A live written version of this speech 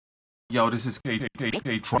Yo, this is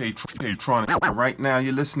K-Tronic. Right now,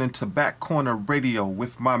 you're listening to Back Corner Radio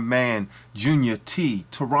with my man, Junior T,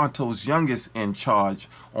 Toronto's youngest in charge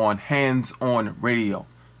on Hands On Radio.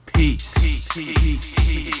 Peace.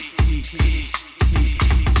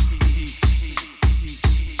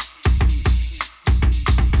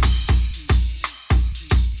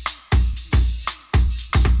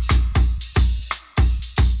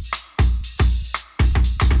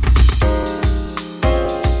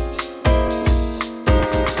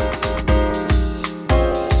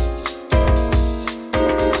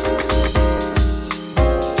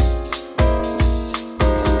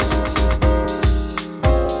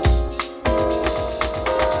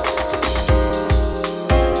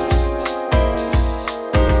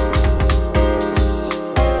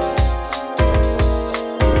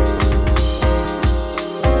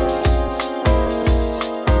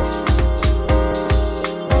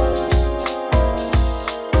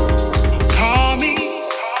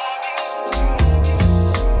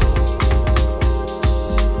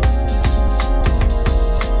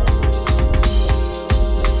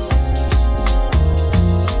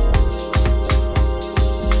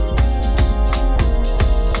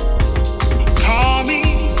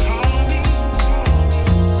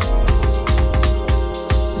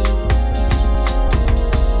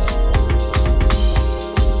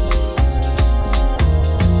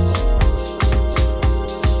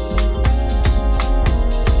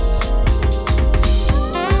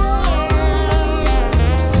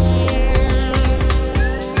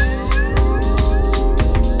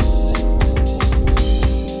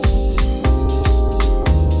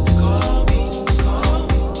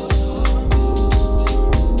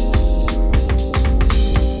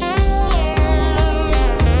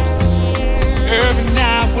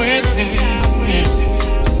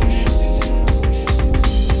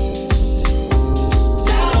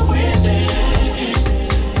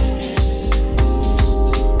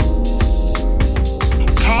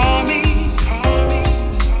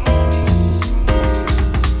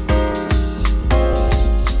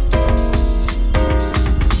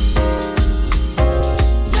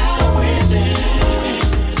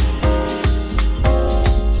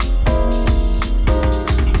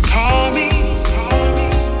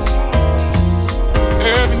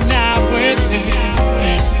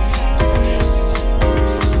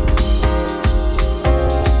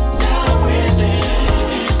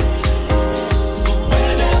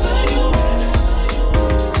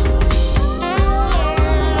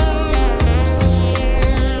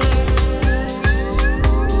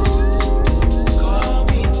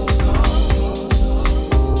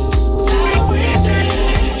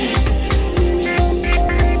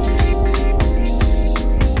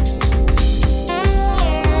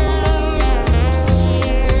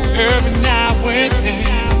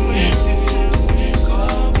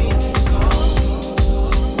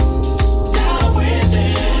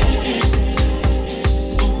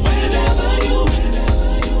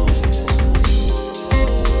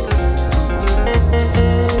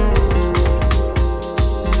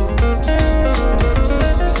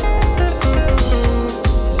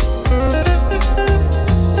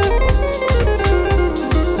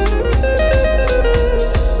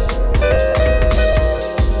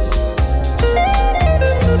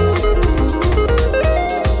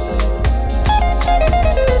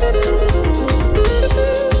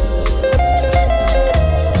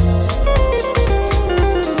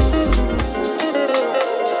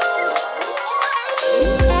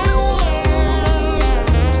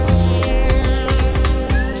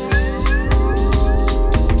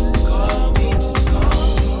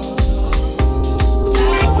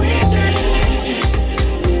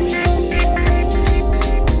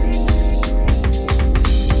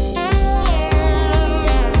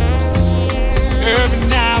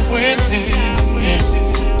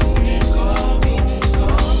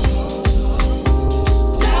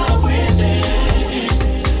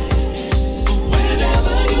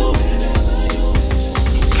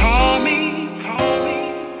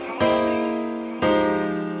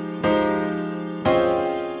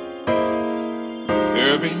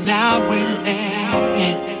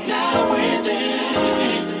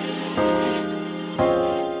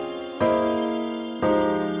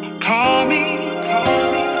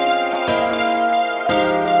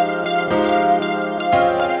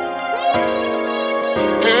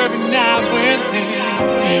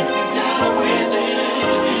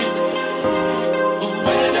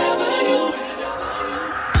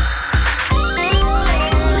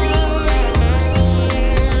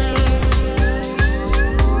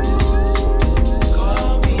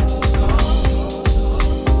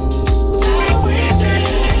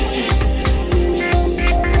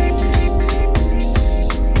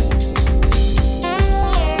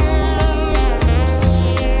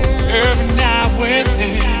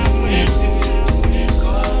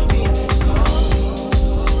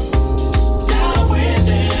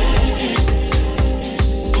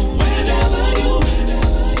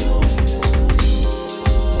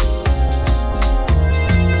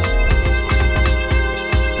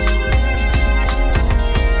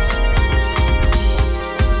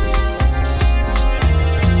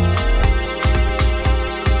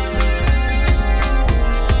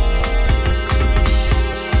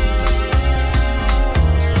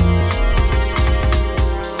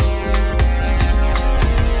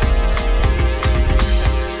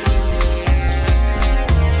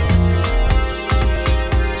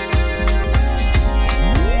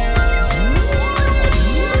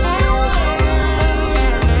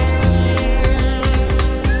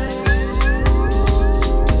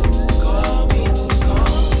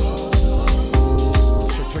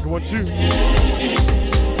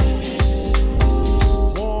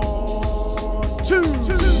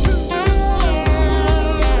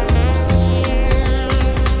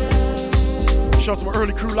 Shout out to my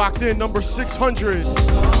early crew locked in, number 600.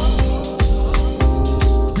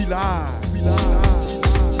 We live. We live.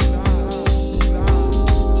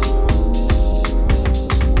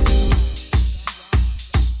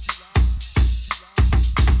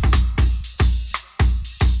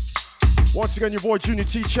 Once again, your boy Junior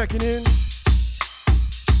T checking in.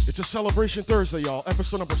 It's a celebration Thursday, y'all.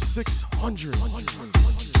 Episode number 600.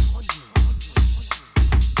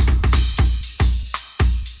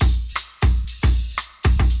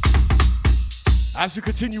 As we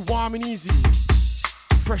continue warm and easy,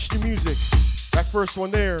 fresh new music. That first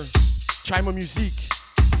one there, Chima Musique,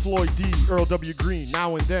 Floyd D, Earl W. Green,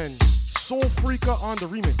 Now and Then, Soul Freaka on the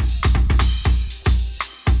remix.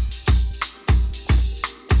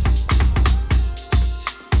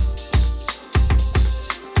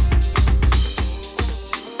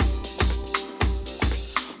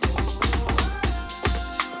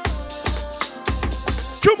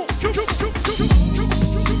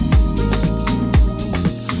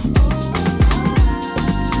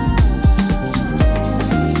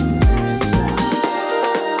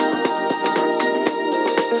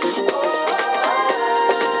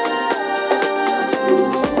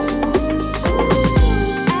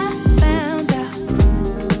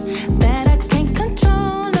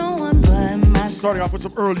 Starting off with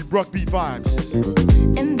some early Bruck beat vibes.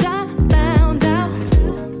 And I found out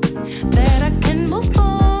that I can move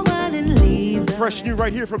forward and leave. Fresh new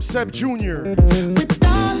right here from Seb Jr. With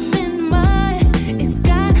thoughts in mind, it's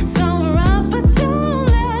got so rough, but don't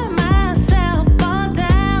let myself fall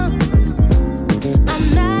down.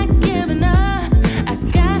 I'm not giving up. I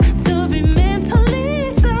got to be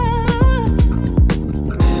mentally tough.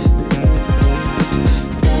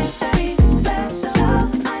 Very special,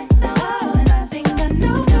 I know. Nothing I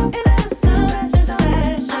know. It's just so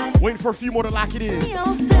special. Waiting for a few more to lock it in.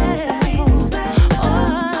 Oh.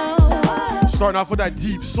 Starting off with that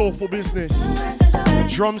deep, soulful business.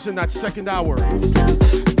 Drums in that second hour.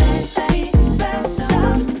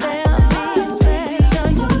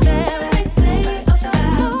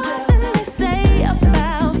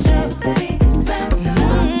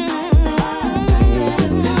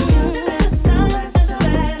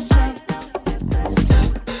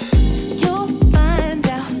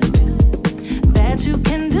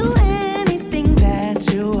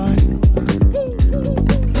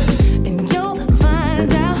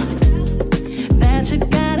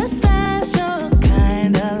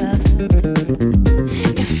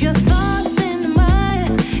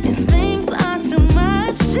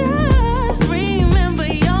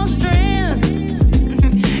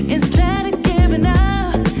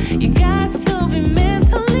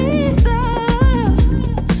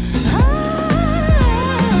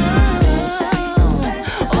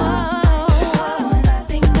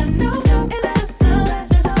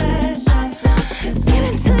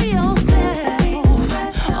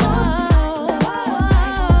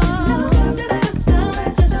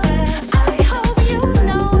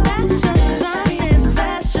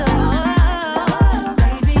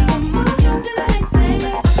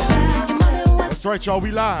 Right, y'all,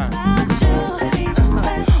 we live.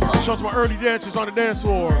 Shout out to my early dancers on the dance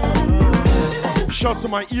floor. Shout out to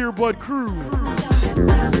my earbud crew.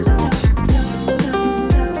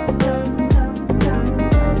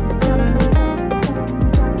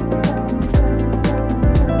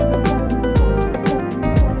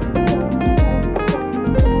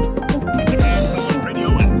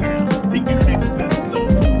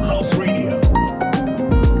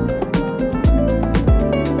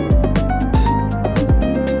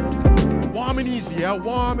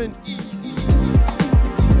 Warm and easy.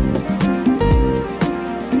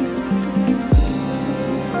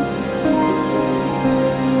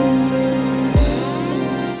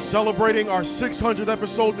 Celebrating our 600th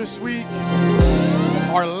episode this week,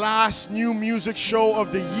 our last new music show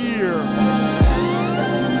of the year.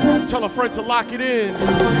 Tell a friend to lock it in.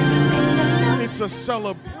 It's a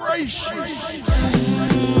celebration.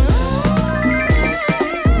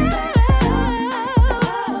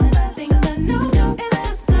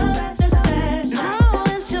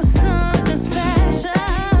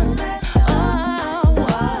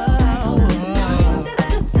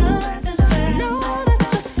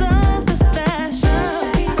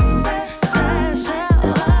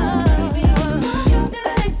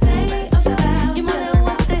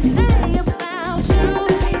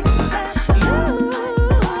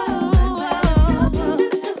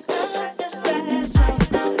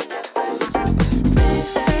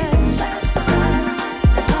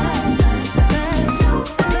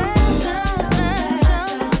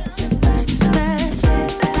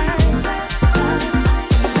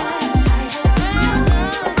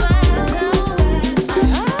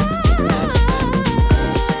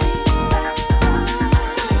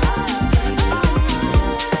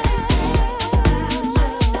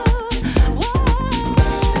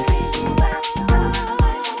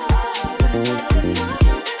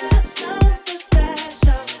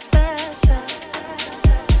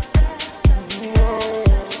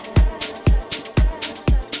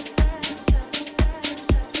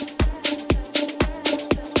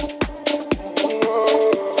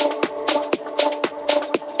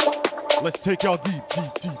 Let's take y'all deep,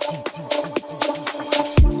 deep, deep, deep, deep, deep,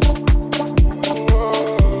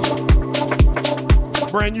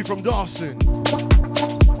 deep. Brand new from Dawson.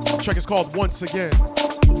 Track is called Once Again.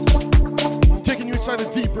 Taking you inside the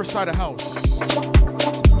deeper side of house.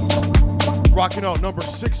 Rocking out number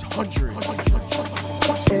 600.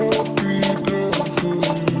 I'll be there for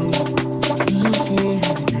you before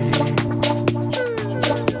you get.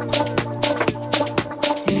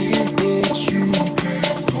 That you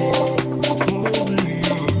can call me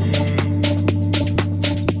again.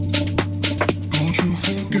 Don't you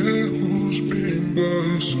forget who's been by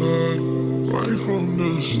your side right from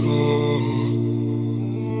the start.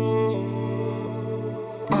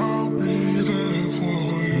 I'll be there for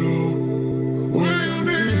you when you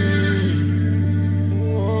need.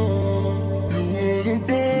 You were the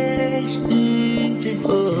best thing to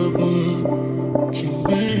happen to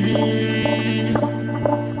me.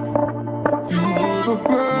 You were the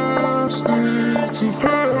best thing to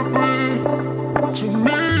happen to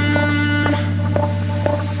me.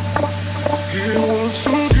 Here once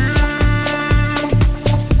again.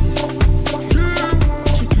 Here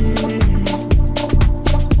once again.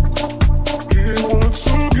 Here once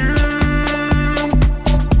again.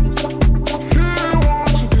 Here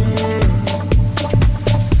once again.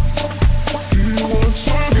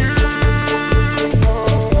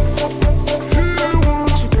 Here once again. Here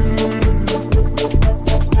once again.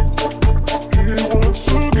 Here once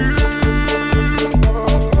again.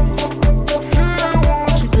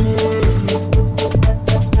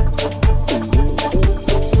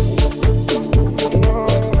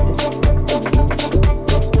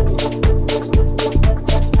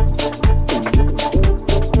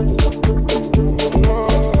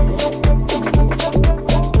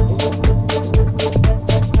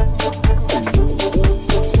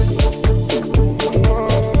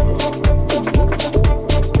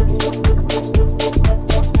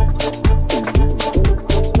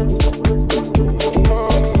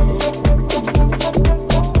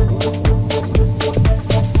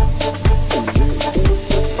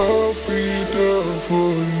 I'll be there for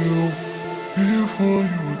you, here for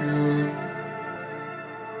you again.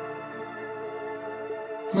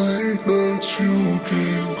 Late nights you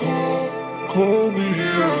can call me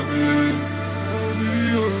again, call me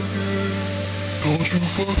again. Don't you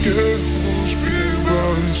forget who's been by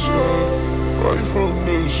your side right from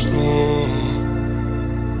the start.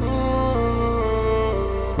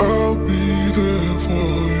 I'll be there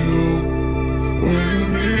for you when you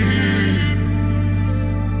need.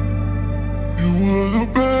 You were the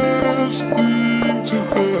best thing to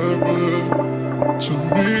happen to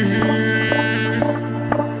me.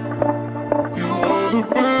 You were the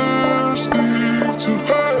best thing to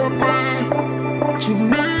happen to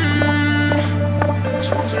me.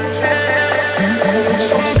 Here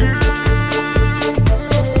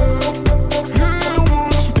once again. Here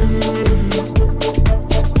once again.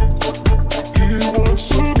 Here once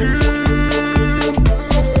again.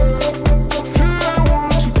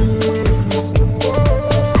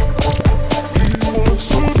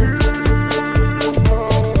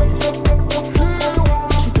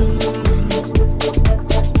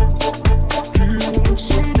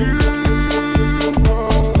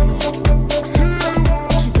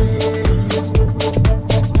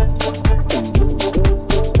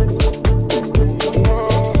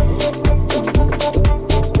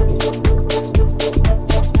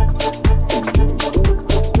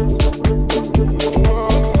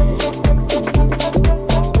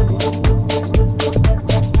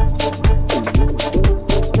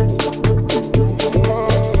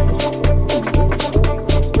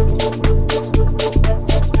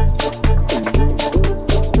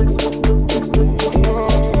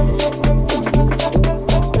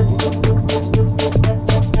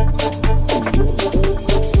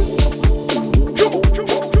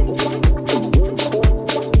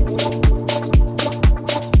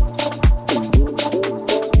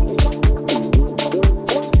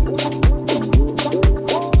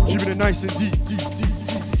 Nice and deep, deep, deep,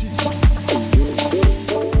 deep, deep.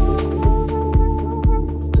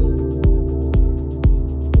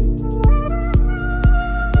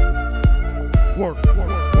 Work, work, work.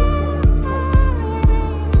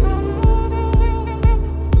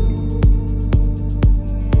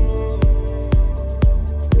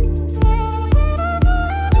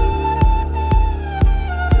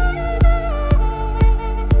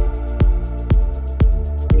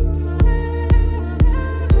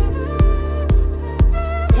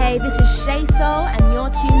 Hey, this is Shay Soul, and you're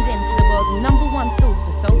tuned in to the world's #1 source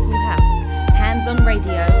for soul food house,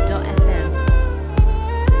 handsonradio.fm.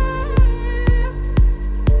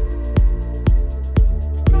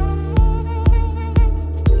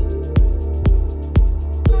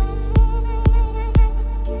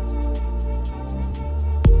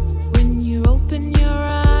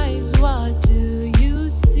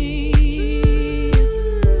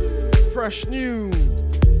 fresh new.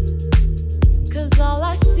 Cause all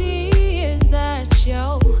I see is that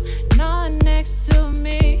you're not next to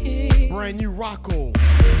me. Brand new Rocco.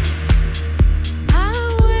 I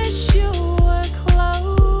wish you were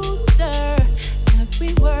closer, like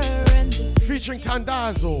we were in the Featuring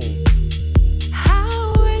Tandazo.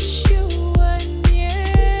 I wish you were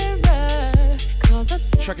nearer, cause I'm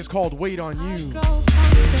Track is called Wait on You.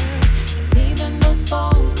 Even those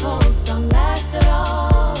phone calls don't last at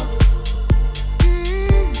all.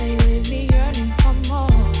 They leave me yearning for more.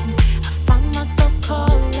 I find myself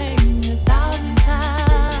calling 1,000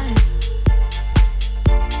 times.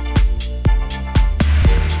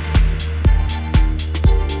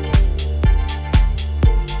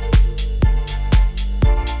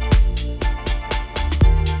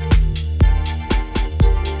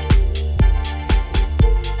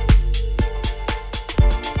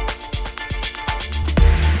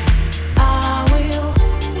 I will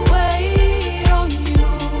wait on you.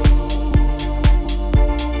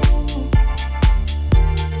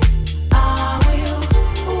 I will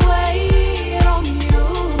wait on you.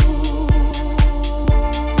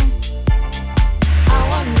 I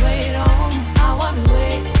wanna wait on, I wanna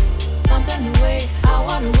wait, something to wait. I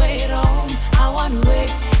wanna wait on, I wanna wait,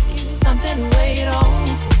 give me something to wait on.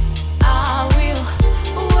 I will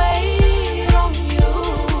wait on you.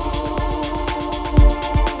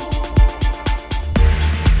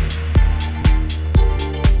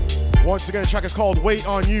 Once again, track is called Wait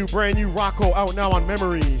on You. Brand new Rocco out now on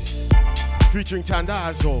Memories. Featuring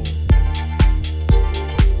Tandazo.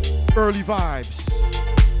 Early Vibes.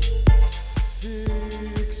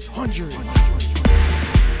 600.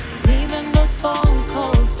 Even those phone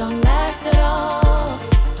calls don't last at all.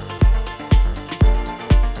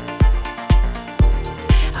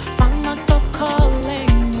 I find myself calling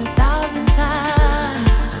 1,000 times.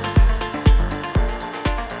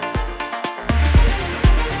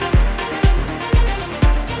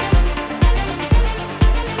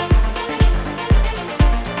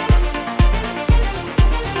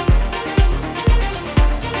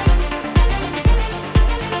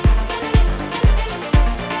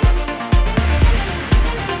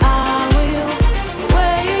 I will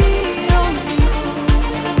wait on you.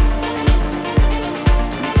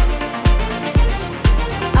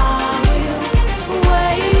 I will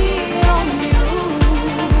wait on you.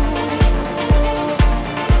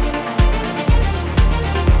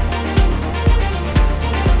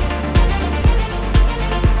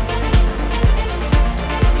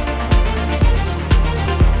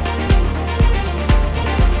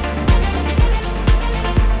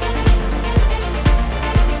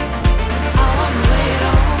 I wanna wait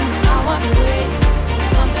on, I wanna wait,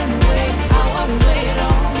 something to wait. I wanna wait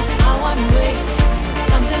on, I wanna wait,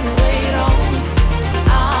 something to wait on.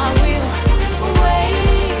 I will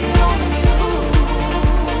wait on you.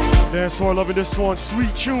 Dance floor loving this one.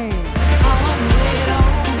 Sweet tune. I wanna wait on,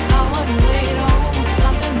 I wanna wait on,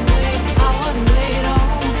 something to wait. I wanna wait on,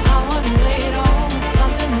 I wanna wait on,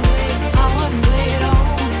 something to wait. I wanna wait on,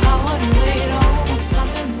 I wanna wait on,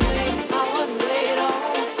 something to wait. I wanna wait on,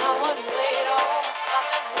 I wanna wait on, something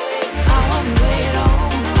to wait. I wanna wait on,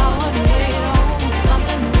 I wanna wait on,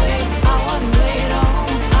 something to wait. I wanna wait on,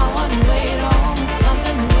 I wanna wait on,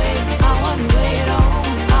 something to wait. I wanna wait on,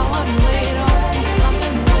 I wanna wait on,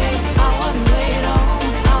 something to wait. I wanna wait on,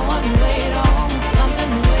 I wanna wait on, something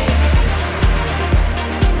to wait.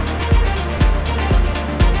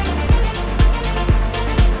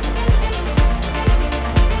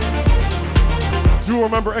 Do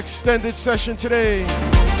remember extended session today.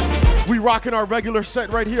 We rocking our regular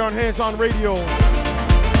set right here on Hands On Radio.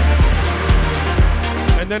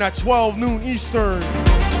 And then at 12 noon Eastern,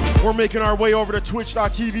 we're making our way over to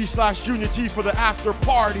twitch.tv/Junior T for the after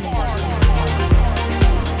party.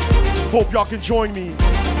 Hope y'all can join me.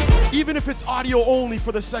 Even if it's audio only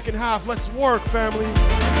for the second half, let's work, family.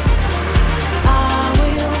 I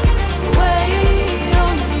will wait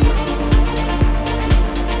on you.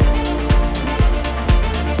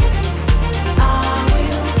 I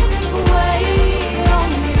will wait on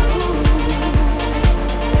you.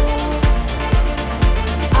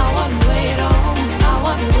 I wanna wait on, I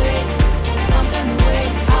wanna wait, something to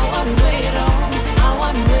wait. I wanna wait on, I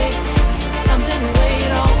wanna wait, something to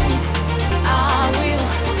wait on. I will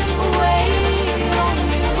wait on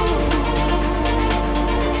you.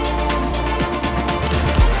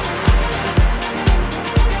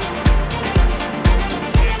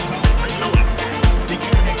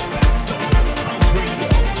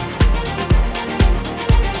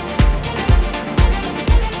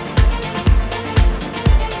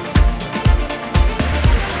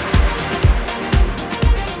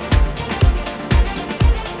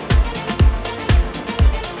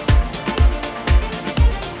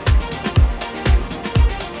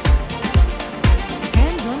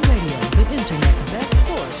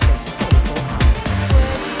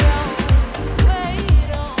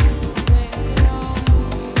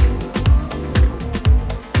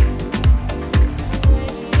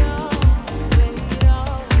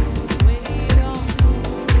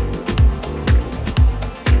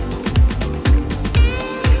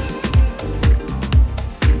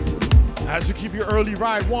 As you keep your early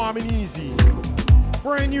ride warm and easy.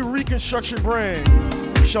 Brand new Reconstruction brand.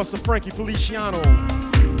 Shouts to Frankie Feliciano.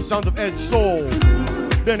 Sounds of Ed Soul.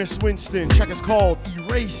 Dennis Winston. Check is called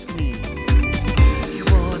Erase Me. You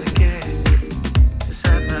wanna get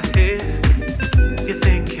inside my head. You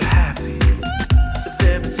think you're happy, but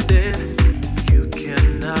then instead you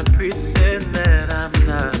cannot pretend that I'm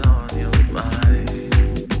not on your mind.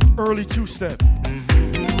 Early two-step.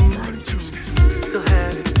 Early two-step. Still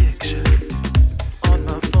have your picture on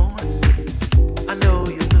my phone. I know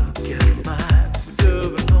you look at mine when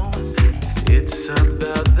you're alone. It's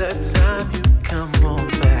about that time you come on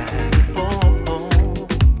back home.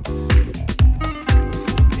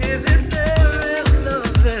 Is it there in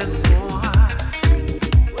love and war?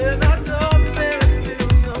 When I don't there's still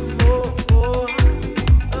some more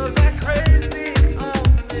of that crazy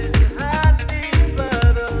only I need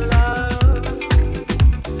but a love.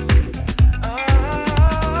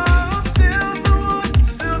 I'm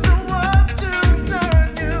still the one to turn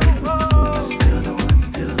you on. Still the one,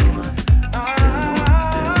 still the one. I'm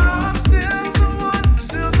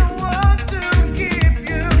still the one to keep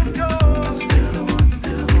you going. Still the one,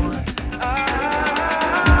 still the one. I'm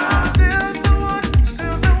still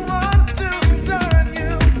the one to turn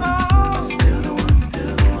you on. Still the one,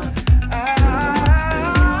 still the one.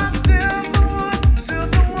 I'm still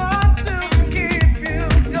the one to keep you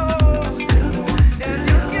going. Still the one, still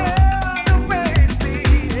the one. And you can't erase me.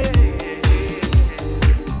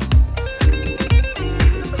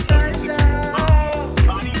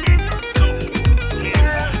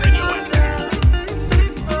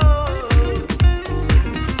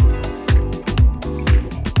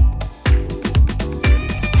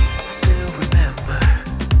 I still remember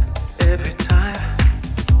every time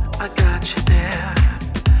I got you there.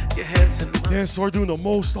 Your head's in my Damn, so we're doing the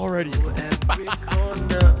most already. every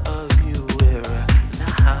corner of you where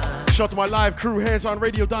I Shout out to my live crew,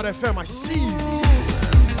 handsonradio.fm. I see you.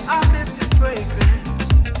 I miss your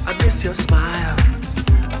fragrance, I miss your smile,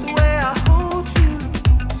 the way I hold you,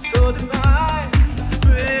 so divine,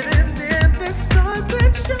 written in the stars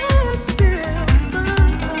that you're still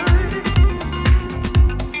mine.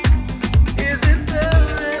 Is it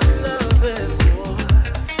there in love and war?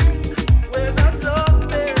 When I don't,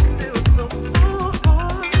 there's still some more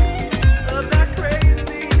of that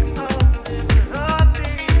crazy only I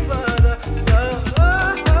need but a love.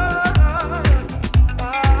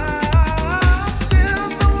 I'm still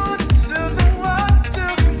the one to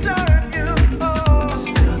turn you on.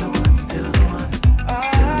 Still the one, still the one.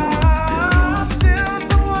 I'm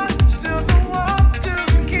still the one to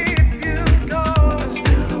keep you going.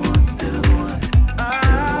 Still the one, still the one.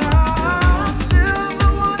 I'm still the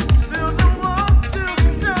one to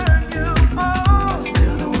turn you on.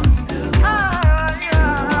 Still the one, still the one.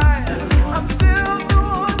 I'm still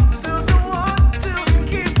the one to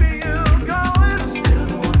keep you going. Still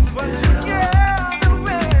the one, but you can't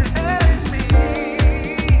erase me.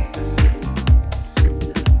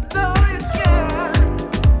 No, you can't.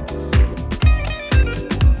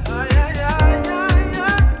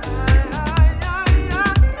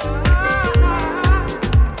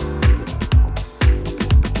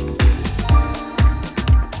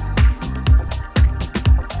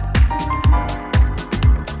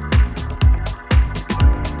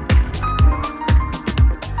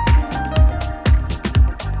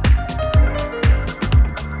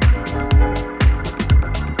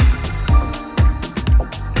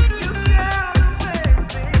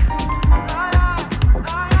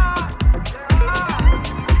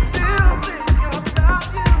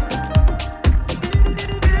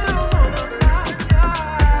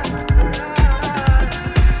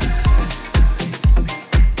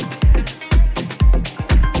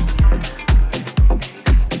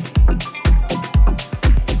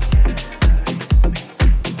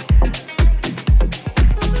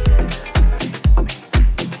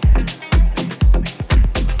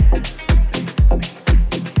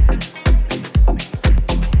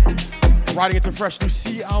 Riding into fresh new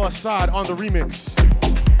C. Al Assad on the remix.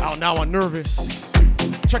 Out now on Nervous.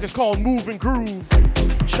 Check is called Move and Groove.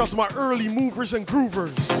 Shout out to my early movers and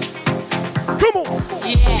groovers. Come on!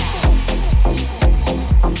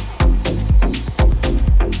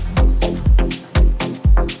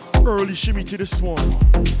 Early shimmy to this one.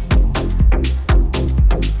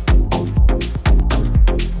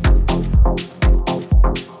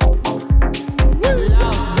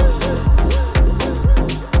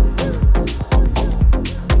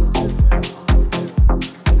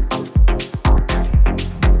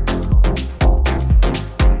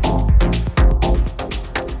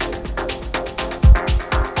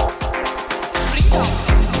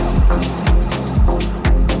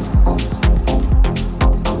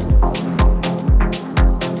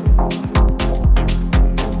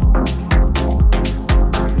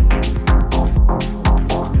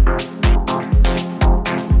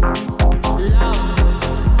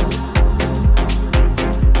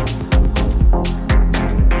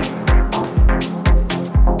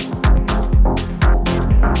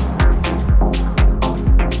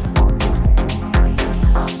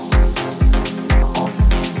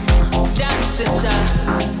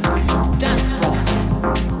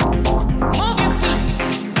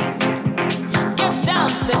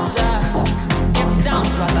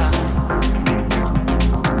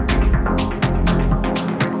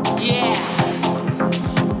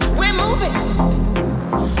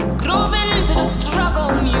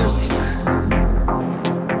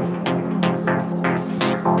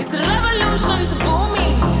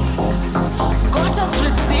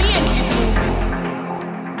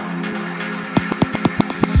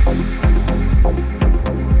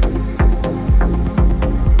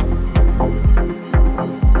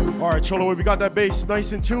 Cholo, we got that bass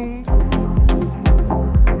nice and tuned.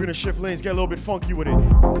 We're gonna shift lanes, get a little bit funky with it.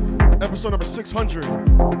 Episode number 600.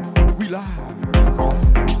 We live.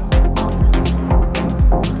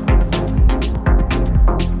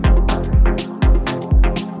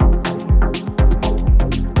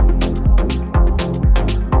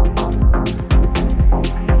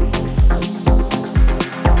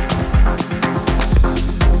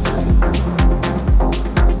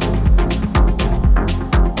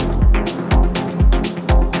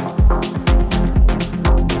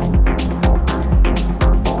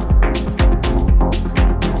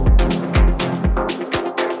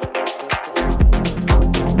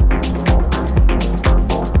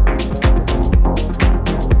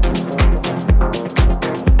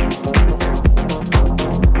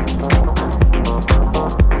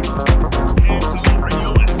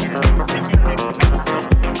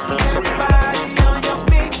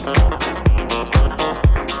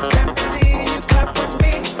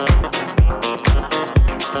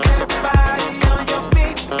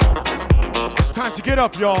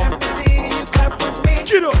 Up, y'all. Get up,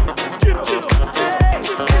 get up, get up.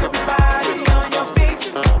 Everybody on your feet.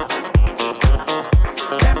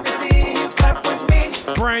 Let me see you clap with me.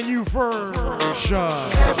 Brand new version.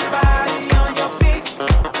 Everybody on your feet.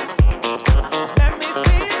 Let me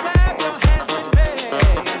see you clap your hands with me.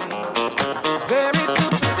 Very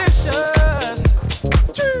superstitious.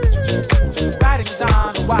 Writings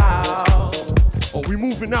on the wall. Oh, we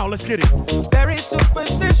moving now. Let's get it. Very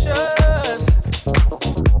superstitious.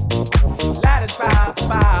 Bow,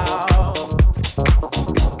 bow.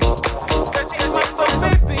 Touching my phone,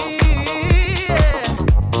 baby. Yeah.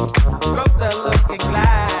 Broke the looking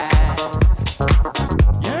glass.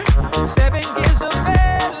 Yeah. 7 years of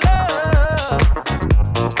bad love.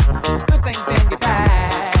 Good things in your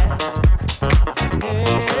past. Yeah,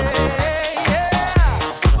 yeah.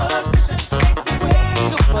 Superstition ain't the way.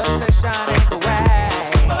 Superstition ain't the way.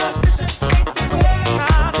 Superstition ain't the way.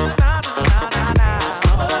 Nah, nah, nah, nah, nah, nah.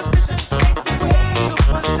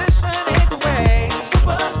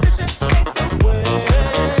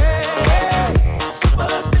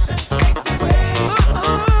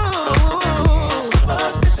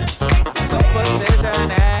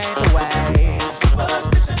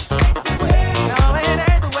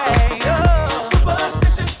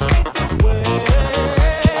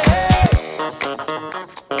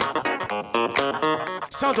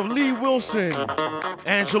 Sounds of Lee Wilson,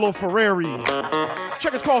 Angelo Ferreri.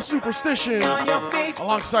 Check is called Superstition,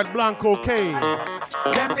 alongside Blanco K.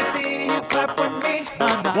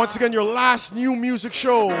 Once again, your last new music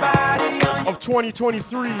show of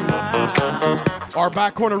 2023. Our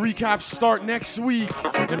back corner recaps start next week,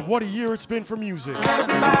 and what a year it's been for music.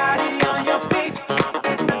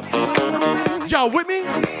 Y'all with me?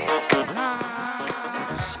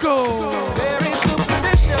 Let's go.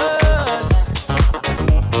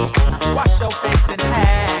 Wash your face and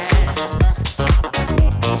hands.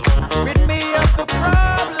 Rid me of the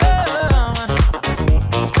problem.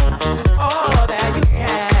 All that you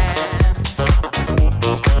can.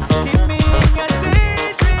 Keep me in your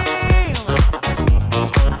daydream.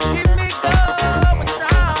 Keep me going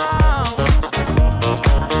strong.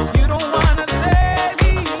 You don't wanna save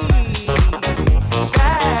me.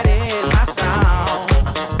 That is my sound.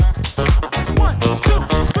 1, 2,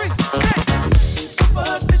 3, 6.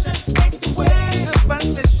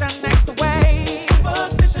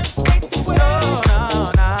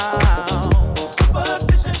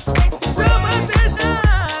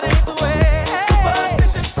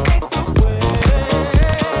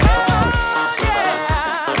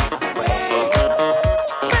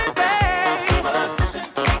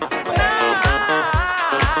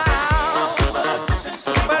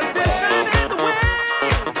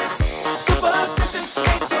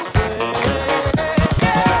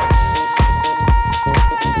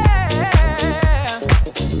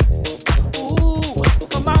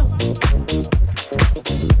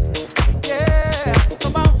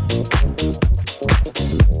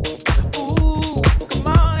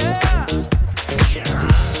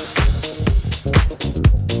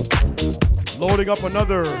 Loading up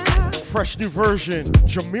another fresh new version,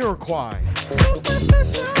 Jamiroquai.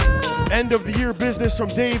 End of the year business from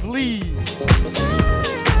Dave Lee.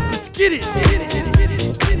 Let's get it.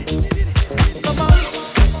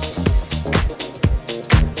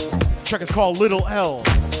 Track is called Little L.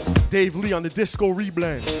 Dave Lee on the disco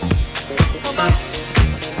reblend.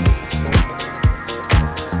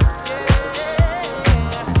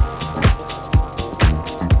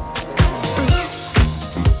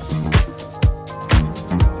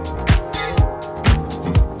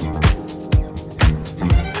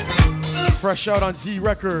 Fresh out on Z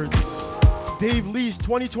Records. Dave Lee's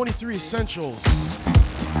 2023 Essentials.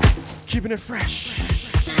 Keeping it fresh.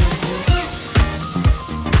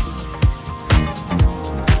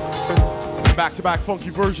 Back-to-back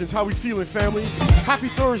funky versions. How we feeling, family? Happy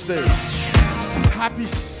Thursday. Happy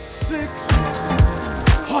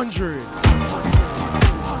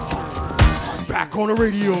 600. Back on the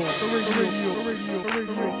radio.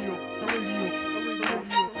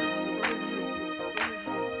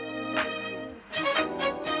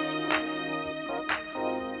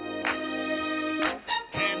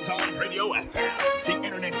 Hands on Radio FM, the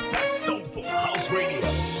internet's best soulful house radio.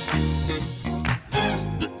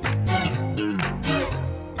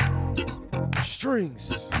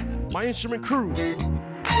 Strings, my instrument crew.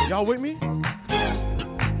 Y'all with me?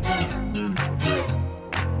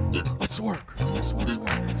 Let's work. Let's work.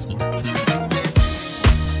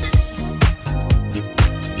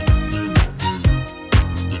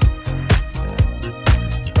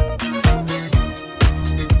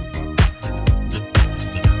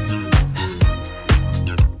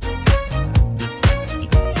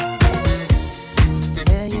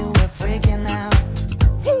 Yeah, you were freaking out,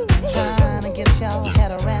 trying to get your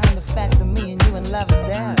head around the fact that me and you in love is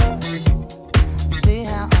dead. See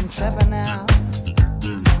how I'm tripping now,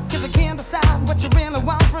 'cause I can't decide what you really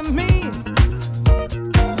want from me.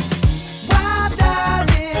 Why does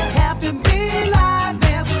it have to be like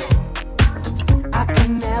this? I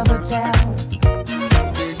can never tell,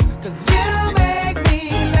 'cause you make me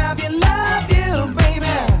love you,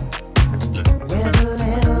 baby, with a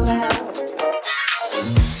little help.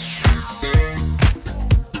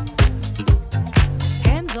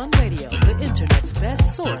 Hands on Radio, the internet's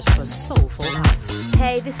best source for soulful house.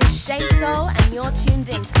 Hey, this is Shay Soul, and you're tuned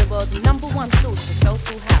in to the world's #1 source for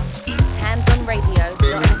soulful house. Hands on Radio.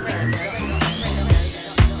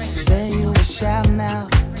 There you were shouting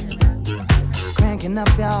out, cranking up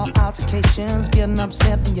your altercations, getting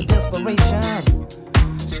upset in your desperation,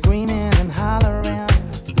 screaming and hollering.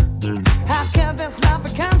 How can this love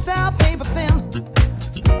become so paper thin?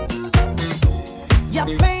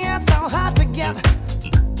 You're playing so hard to get,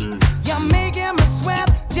 you're making me sweat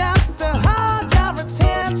just to hold your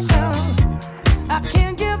attention. I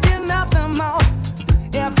can't give you nothing more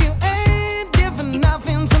if you ain't giving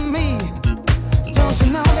nothing to me. Don't you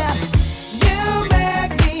know that you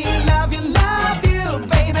make me love you,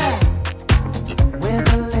 baby,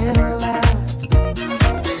 with a little love?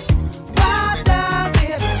 Why does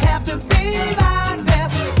it have to be like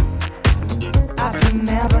this?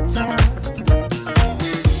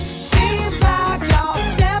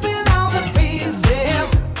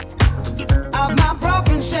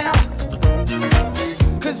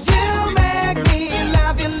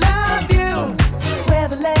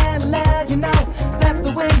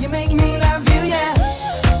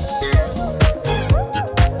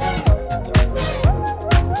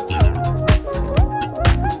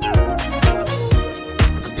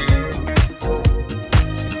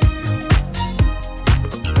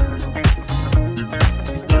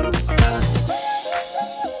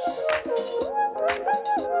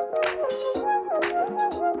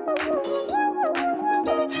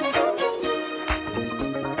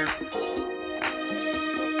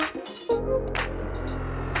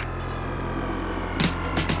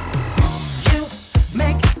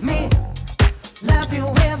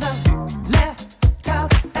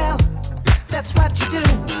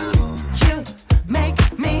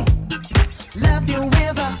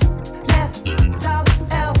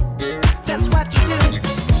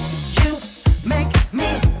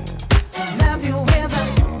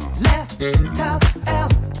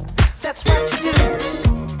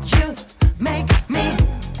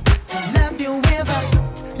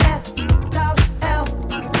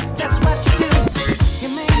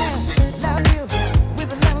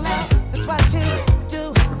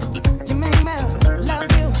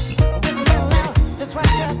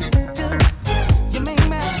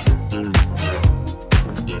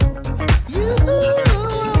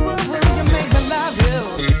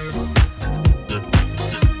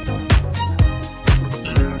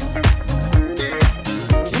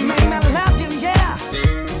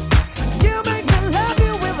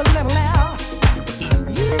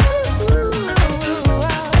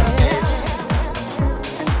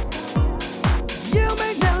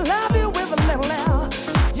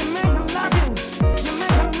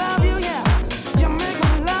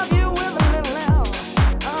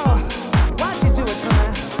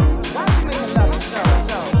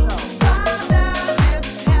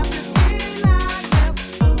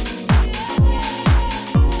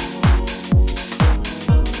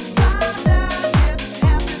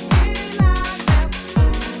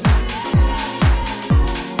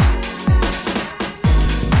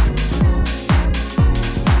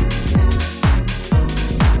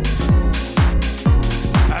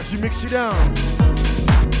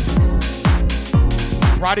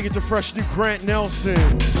 Riding into fresh new Grant Nelson.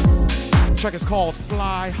 Track is called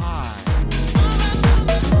Fly High.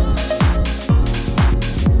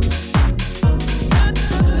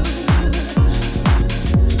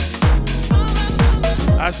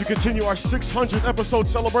 As we continue our 600th episode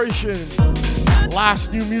celebration,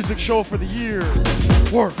 last new music show for the year.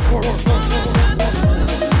 Work, work, work, work, work.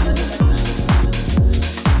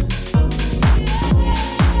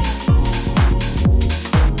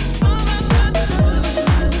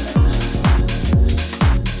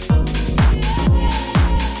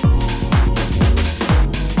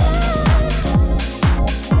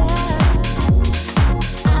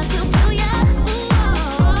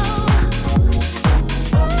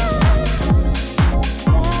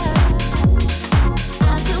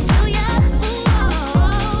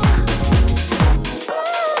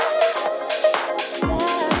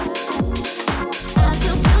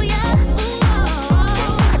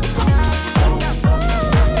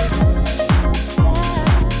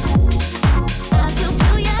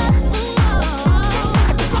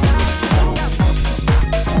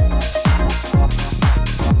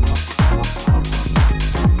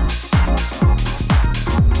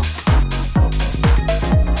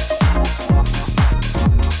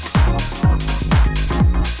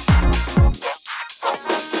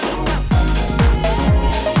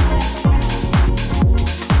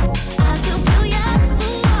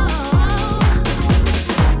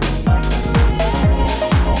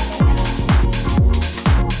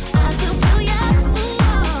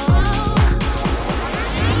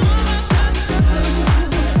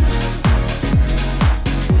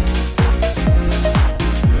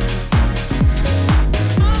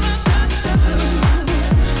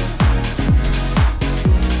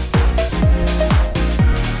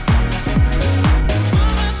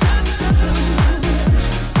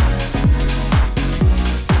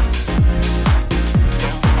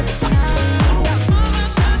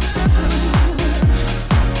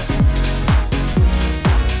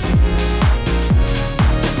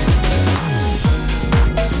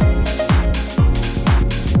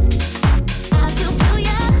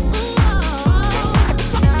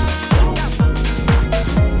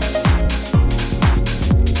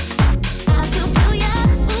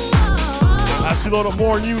 Load up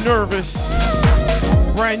more new Nervous.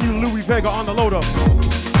 Brand new Louis Vega on the load up.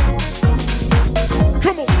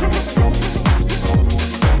 Come on, come on.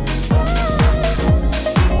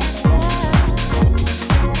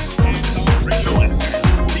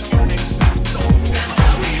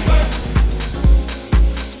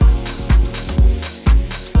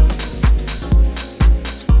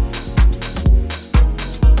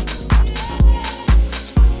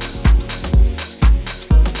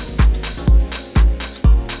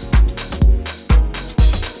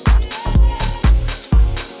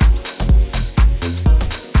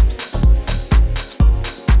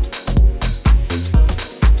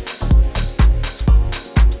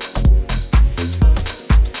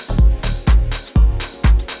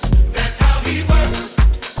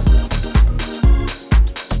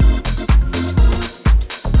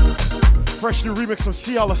 Fresh new remix from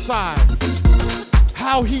CL Aside.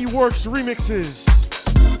 How He Works remixes.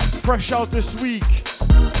 Fresh out this week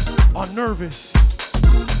on Nervous.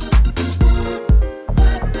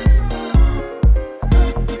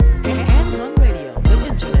 Hands on Radio, the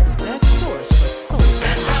internet's best source for soul.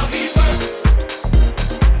 That's how he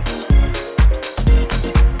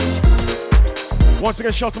works. Once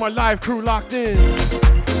again, shout out to my live crew locked in.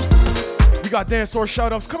 We got dance floor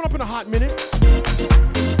shout outs coming up in a hot minute.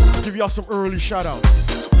 Give y'all some early shout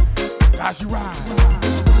outs as you ride.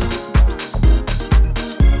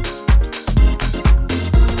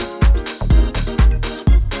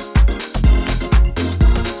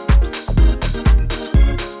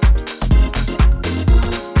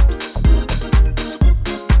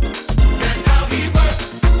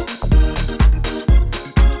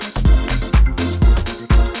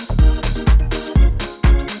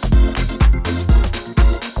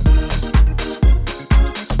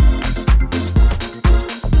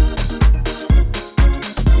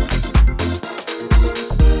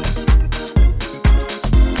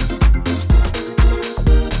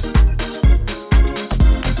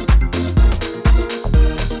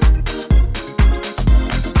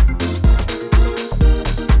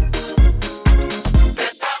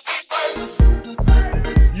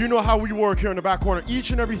 How we work here in the back corner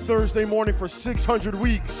each and every Thursday morning for 600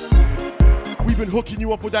 weeks. We've been hooking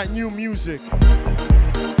you up with that new music.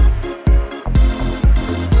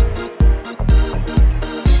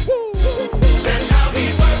 That's how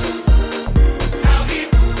he works. How he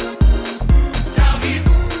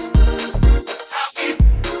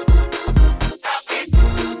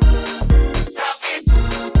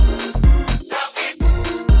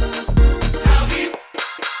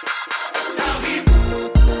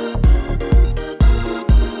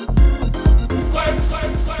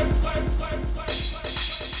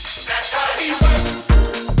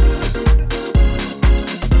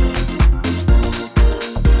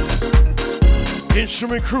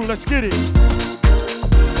Instrument crew, let's get it.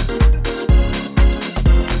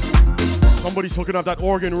 Somebody's hooking up that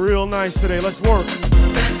organ real nice today. Let's work.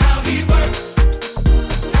 That's how he works.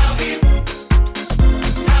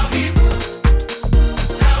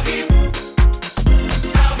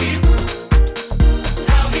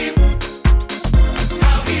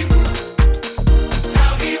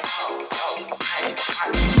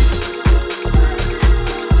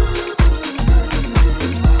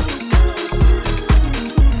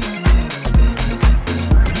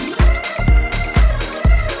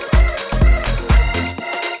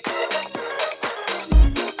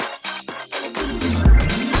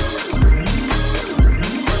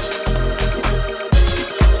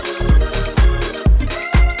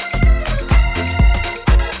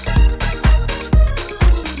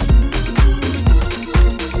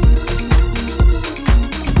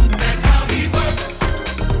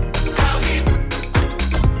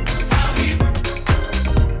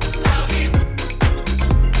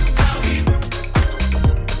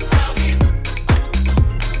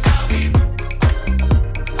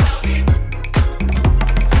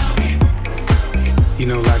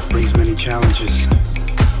 Challenges,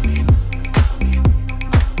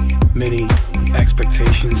 many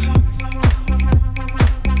expectations.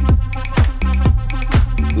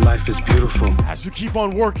 Life is beautiful. As you keep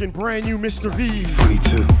on working, brand new Mr. V. Funny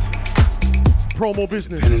too. Promo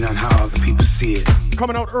business. Depending on how other people see it.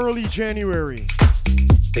 Coming out early January.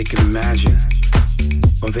 They can imagine,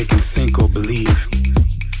 or they can think or believe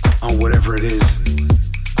on whatever it is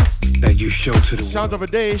that you show to the Sound world. of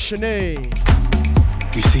a Day, Shanae.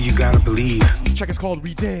 You see, you gotta believe. Check is called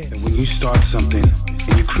We Dance. And when you start something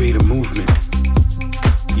and you create a movement,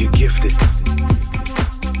 you're gifted.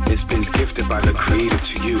 It's been gifted by the Creator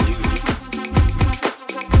to you.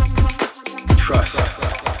 Trust.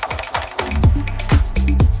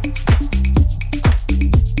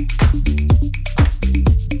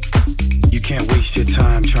 You can't waste your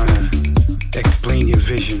time trying to explain your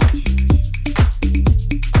vision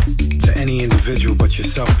to any individual but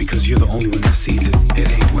yourself, because you're the only one that sees it.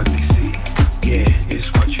 It ain't what they see. Yeah,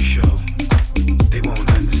 it's what you show. They won't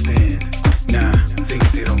understand. Nah,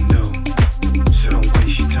 things they don't know. So don't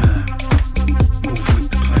waste your time. Move with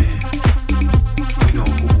the plan. We know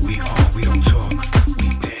who we are. We don't talk. We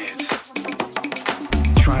dance.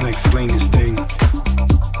 Trying to explain this thing.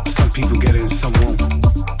 Some people get it and some won't.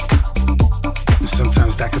 And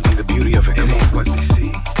sometimes that could be the beauty of it. It ain't what they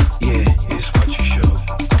see. Yeah, it's what you show.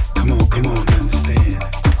 Come on, understand.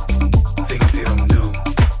 Things they don't know.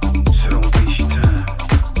 So don't waste your time.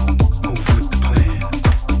 Move with the plan.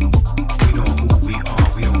 We know who we are.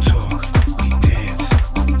 We don't talk. We dance.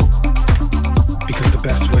 Because the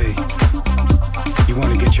best way you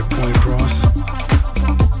want to get your point across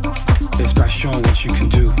is by showing what you can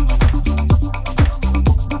do.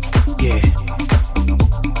 Yeah.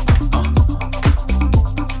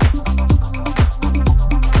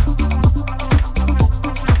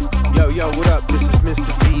 Yo, what up? This is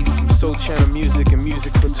Mr. V from Soul Channel Music and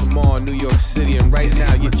Music for Tomorrow, New York City. And right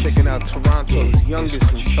now you're checking out Toronto's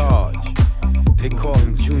youngest in charge. They call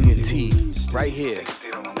him Junior T. Right here,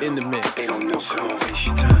 in the mix. They don't know, so don't waste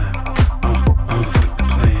your time. Move with the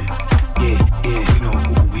plan. Yeah, we know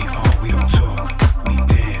who we are. We don't talk, we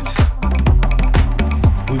dance.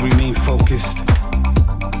 We remain focused,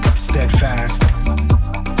 steadfast.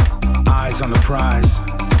 Eyes on the prize,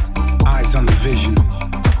 eyes on the vision.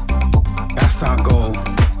 That's our goal.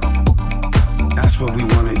 That's what we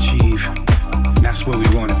want to achieve. That's where we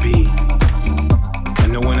want to be.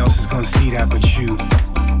 And no one else is going to see that but you.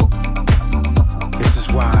 This is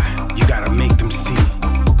why you got to make them see.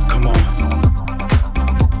 Come on.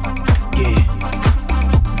 Yeah.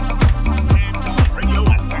 Hands on Radio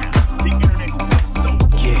FM, the internet's best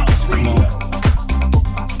soulful house radio.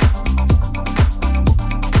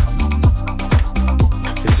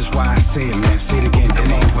 This is why I say it, man. Say it again. It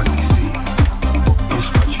ain't what they see. It's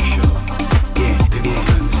what you show. Yeah, they won't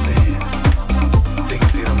understand. Things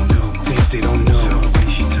they don't know. Things they don't know. So don't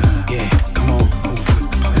waste your time. Yeah, come on. Move with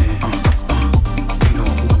the plan. We know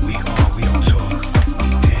who we are. We don't talk. We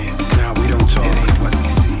dance. Now we don't talk. It ain't what they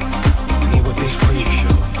see. It ain't what they see. It's what you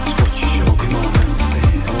show. It's what you show. Come on,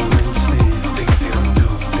 understand. I won't understand. Things they don't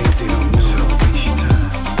know. Things they don't know. So don't waste your time.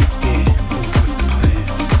 Yeah, move with the plan.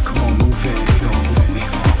 Come on, move in. We know who we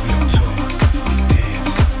are. We don't talk. We dance.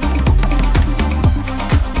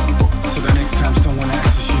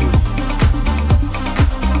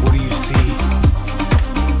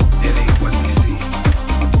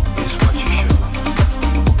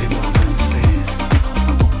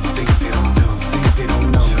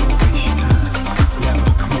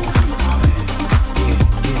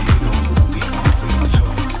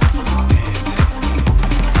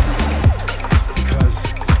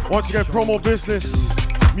 Once again, promo business,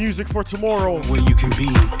 music for tomorrow. Where you can be.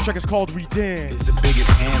 Check it's called We Dance. It's the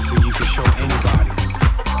biggest answer you can show anybody.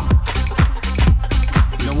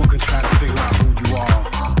 No one can try to figure out who you are.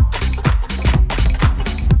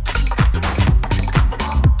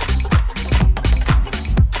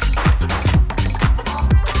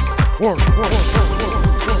 Work.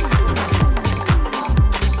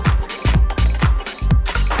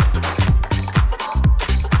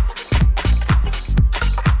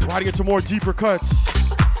 Riding into more deeper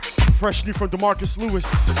cuts. Fresh new from DeMarcus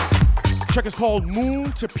Lewis. Check is called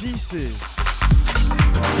Moon to Pieces.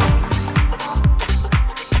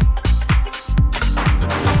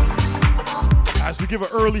 As we give an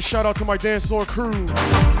early shout out to my dance floor crew.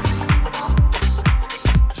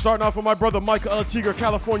 Starting off with my brother Micah El Tigre,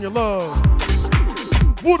 California Love.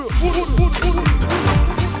 What up?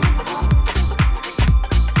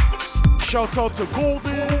 Shouts out to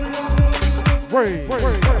Golden Ray.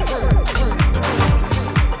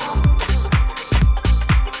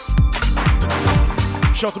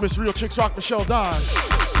 Shout out to Miss Real Chicks Rock, Michelle Dodge.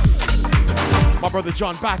 My brother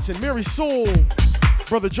John Batson, Mary Soul.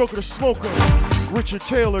 Brother Joker the Smoker. Richard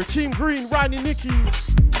Taylor, Team Green, Rodney Nicky.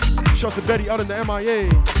 Shout out to Betty out in the MIA.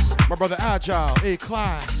 My brother Agile,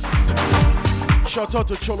 A-Class. Shout out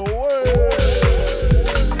to Cholo Way.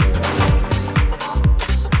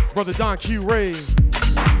 Brother Don Q Ray.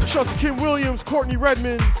 Shout out to Kim Williams, Courtney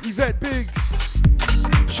Redmond, Yvette Biggs.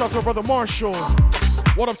 Shout out to my brother Marshall.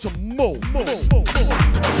 What up to Mo,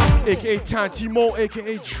 a.k.a. Tanti Mo,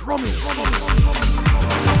 a.k.a. Drumming.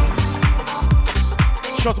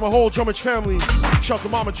 Shout out to my whole Drummage family. Shout out to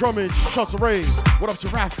Mama Drummage. Shout out to Ray. What up to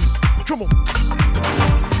Rafi? Come on.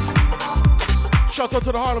 Shout out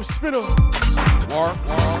to the Harlem Spinner.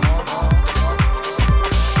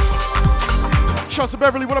 Shout out to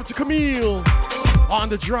Beverly. What up to Camille? On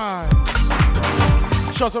the drive.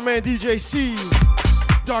 Shout out to man DJ C.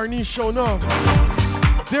 Darnice showing up.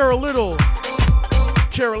 They're a little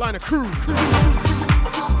Carolina crew.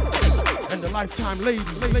 And the Lifetime lady.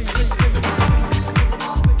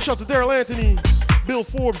 Shout out to Daryl Anthony. Bill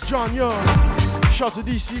Forbes. John Young. Shout out to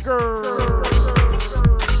DC Girl.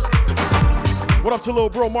 What up to little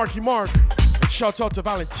bro Marky Mark? And shout out to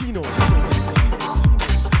Valentino.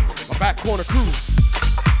 My back corner crew.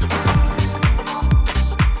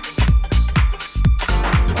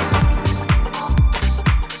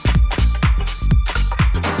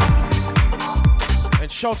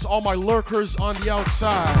 And shouts to all my lurkers on the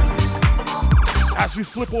outside. As we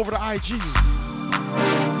flip over to IG.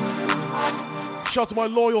 Shout out to my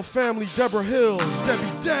loyal family, Deborah Hill,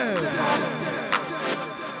 Debbie Deb.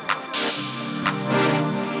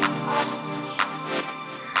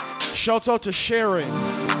 Shouts out to Sharon,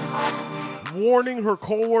 warning her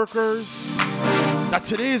co-workers that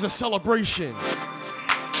today is a celebration.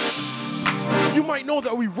 You might know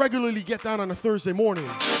that we regularly get down on a Thursday morning,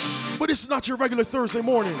 but this is not your regular Thursday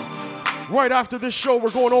morning. Right after this show, we're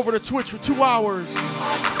going over to Twitch for 2 hours.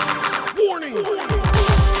 Warning!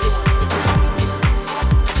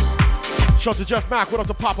 Shout out to Jeff Mack, what up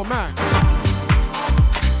to Papa Mac?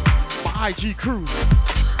 My IG crew.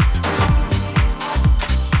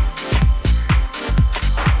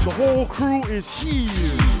 The whole crew is here.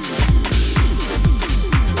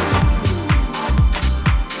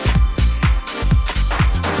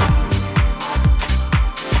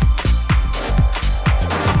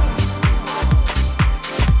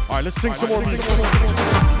 All right, let's sing some more music.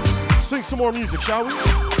 Sing some more music, shall we?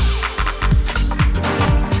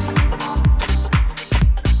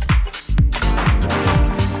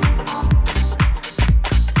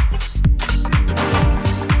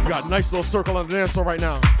 Got a nice little circle on the dance floor right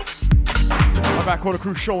now. My back corner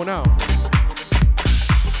crew showing out.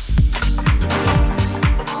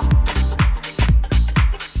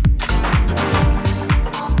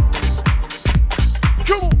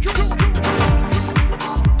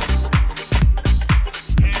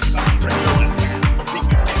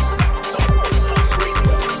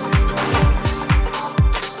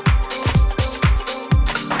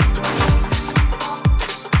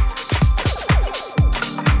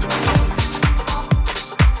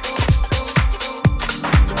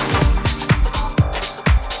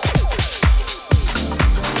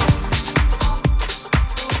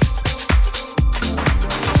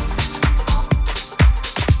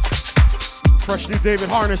 Fresh new David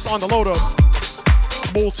Harness on the load up.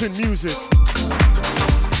 Molten music.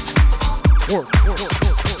 Work.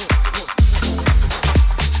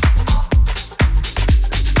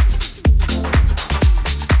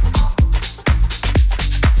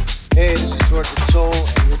 Hey, this is George Soul,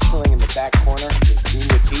 and you're chilling in the back corner with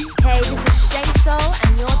Junior T. Hey, this is Shay Soul,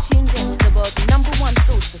 and you're tuned in to the world's #1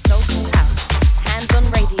 source for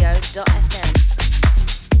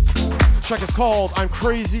track is called I'm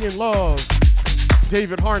Crazy in Love.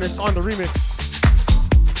 David Harness on the remix.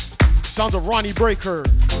 Sound of Ronnie Breaker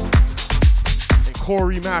and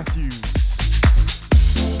Corey Matthews.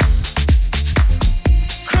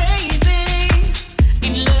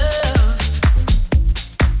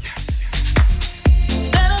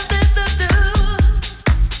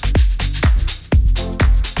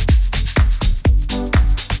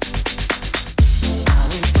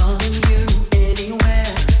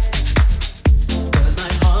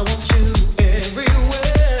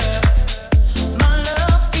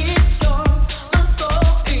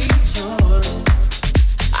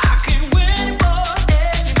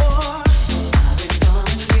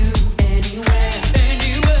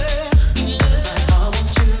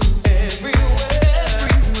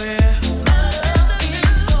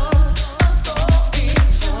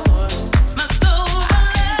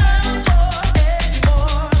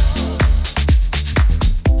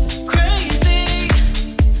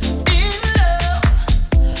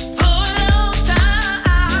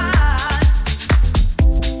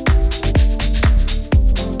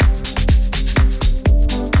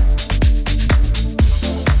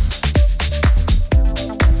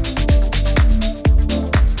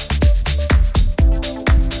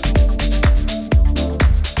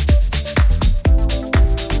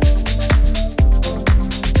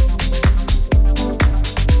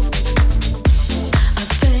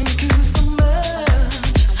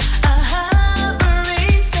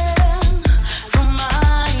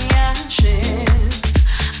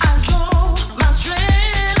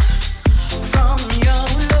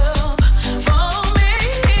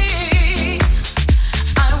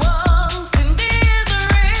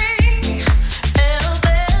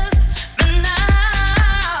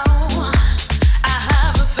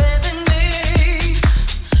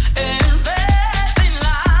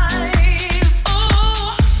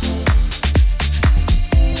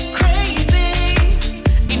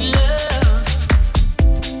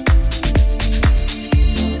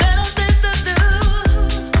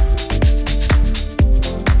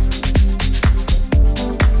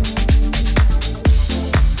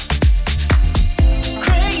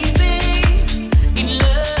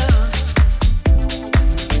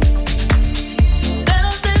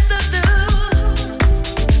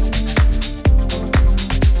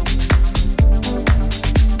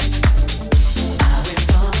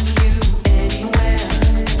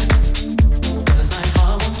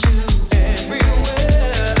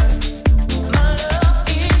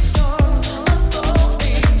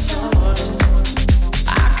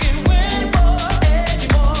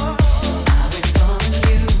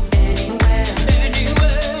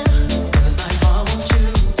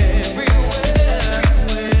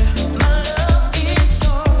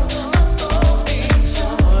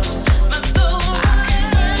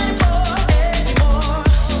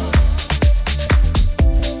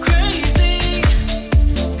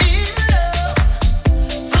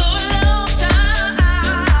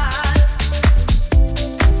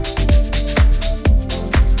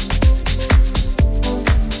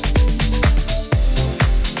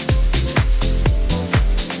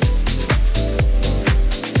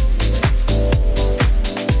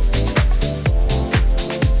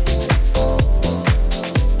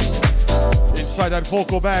 That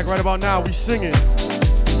vocal bag right about now, we singing.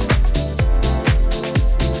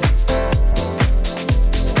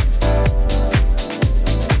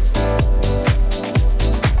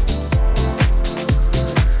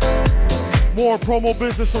 More promo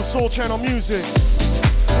business on Soul Channel Music.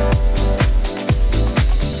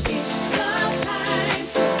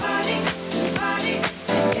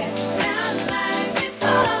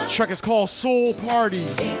 Track is called Soul Party.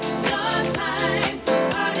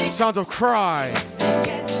 Sound of Cry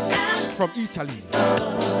from Italy.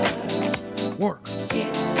 Work.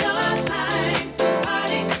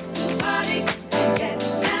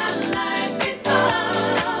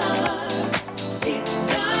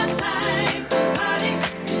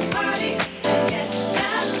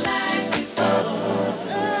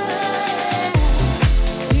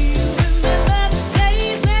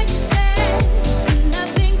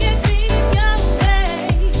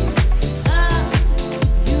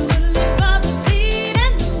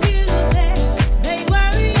 They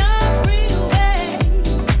worry your free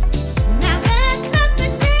way.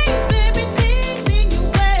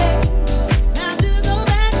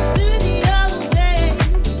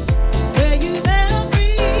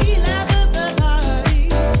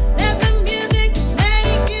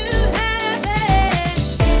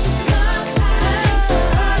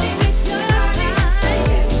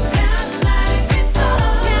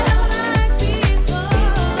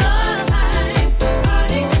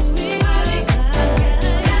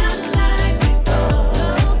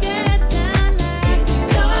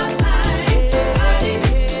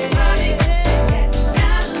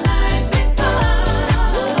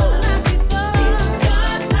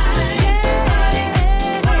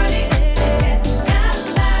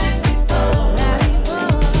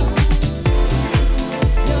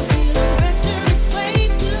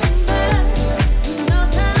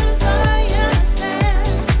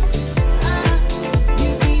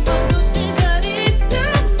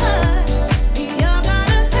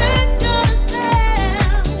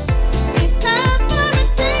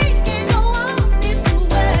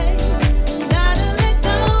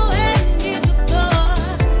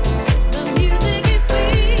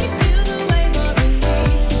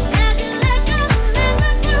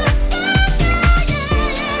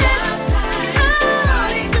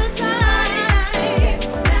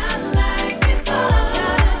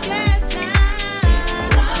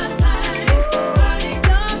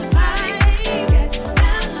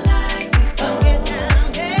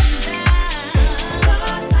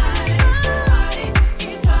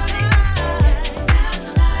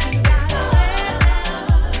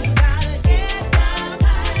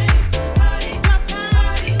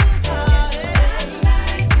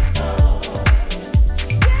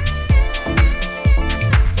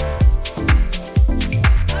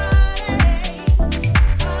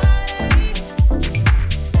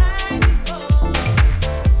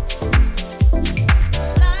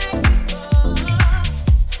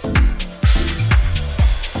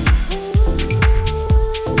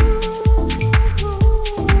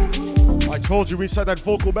 Told you we inside that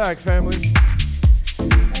vocal bag, family.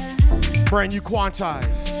 Brand new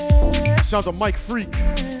Quantize. Sound of Mike Freak.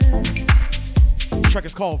 The track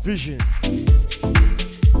is called Vision.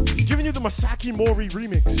 Giving you the Masaki Mori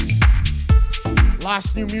remix.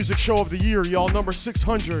 Last new music show of the year, y'all, number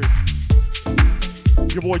 600.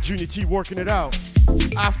 Your boy Junior T working it out.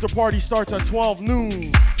 After party starts at 12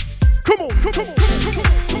 noon. Come on, come on, come on, come on.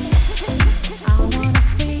 I wanna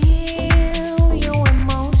feel your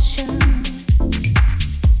emotion.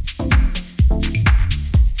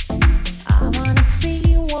 I wanna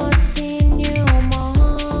see what's in your mind.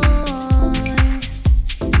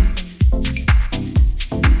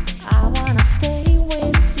 I wanna stay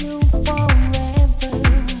with you forever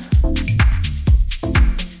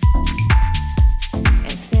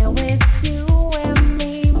and stay with you and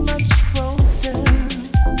me much closer.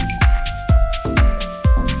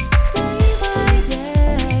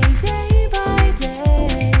 Day by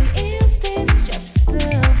day, is this just a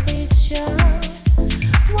vision?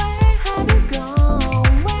 Where have you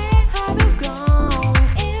gone? Where have you gone?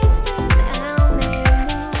 Is this an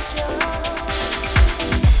illusion?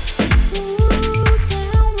 Ooh,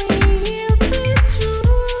 tell me, is it true?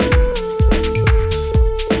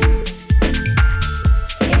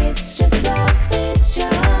 It's just a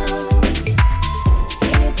vision.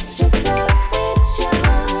 It's just a vision.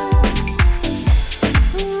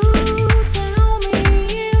 Ooh, tell me,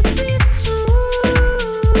 is it true?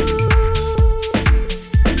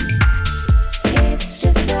 It's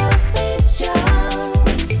just a vision.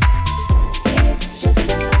 It's just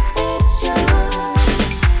a vision.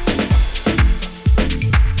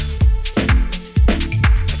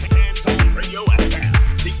 Hands on Radio FM,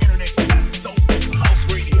 the internet's best soulful house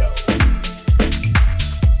radio.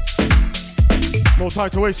 No time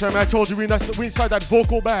to waste, fam. I told you we inside that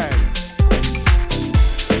vocal bag.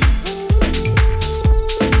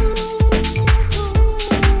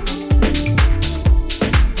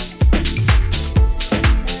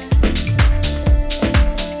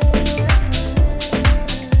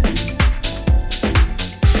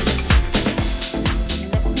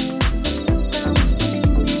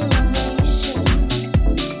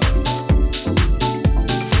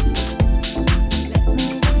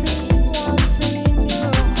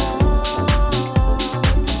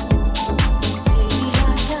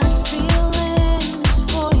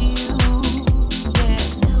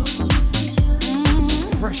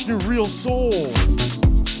 Fresh new Real Soul.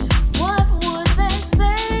 What would they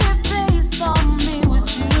say if they saw me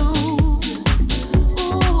with you?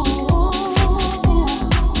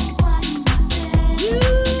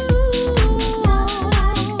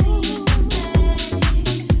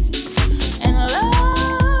 And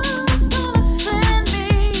love's gonna send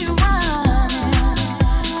me running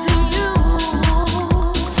to you.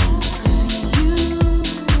 'Cause you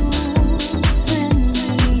send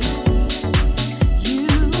me. You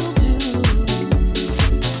do.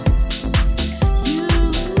 You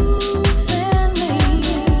send me.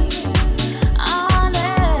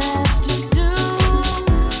 Honest, you do.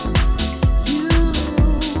 You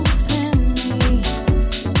send me.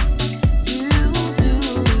 You do.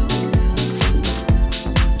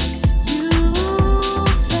 You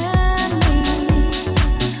send me.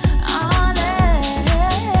 Honest.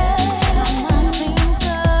 Time I think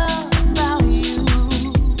about you.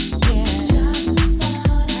 Yeah, just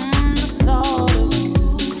the thought of you.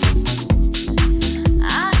 I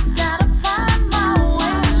gotta find my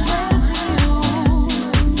way straight to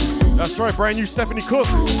you. That's right, brand new Stephanie Cook.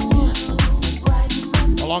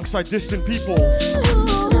 Alongside Distant People.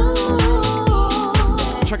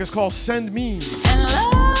 The track is called Send Me. And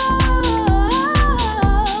love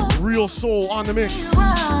Real Soul on the mix. to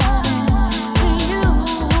you.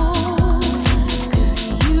 'Cause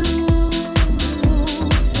you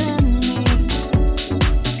send me.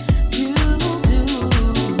 You do.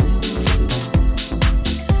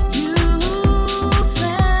 You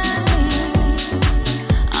send me.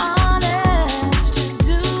 Honest, you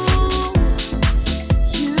do.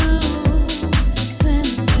 You send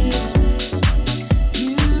me.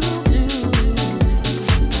 You do.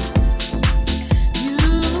 You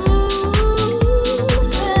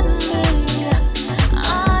send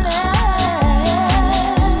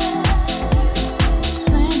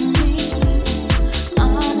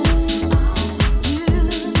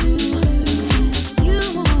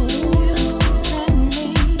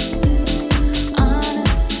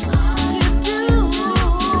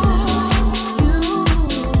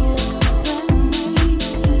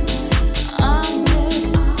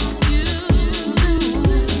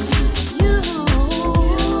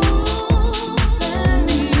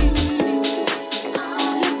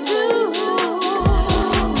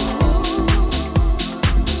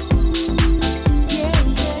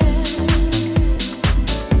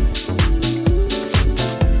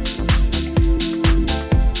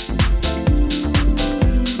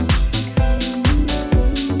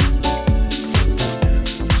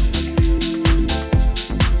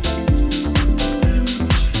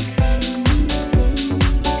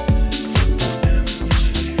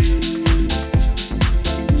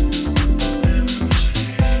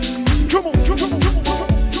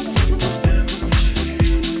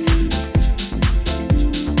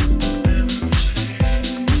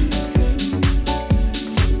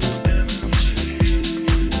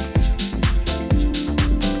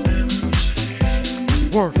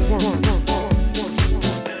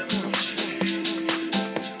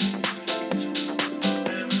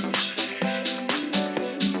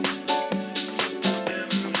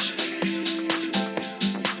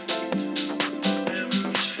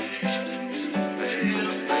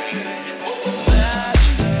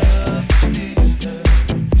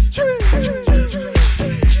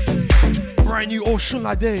new Ocean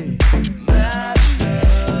Lade.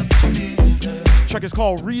 Track is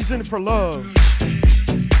called Reason for Love.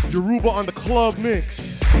 Yoruba on the club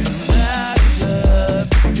mix.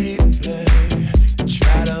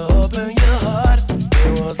 Try to open your heart.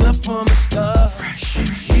 It was left from the start. Fresh.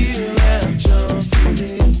 You have chose to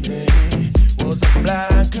leave me. Was I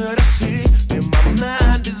blind? Could I see? In my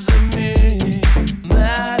mind is a me.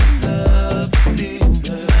 Mad love,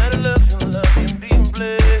 deeply. Mad love,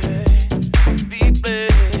 deeply. Deeply.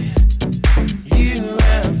 You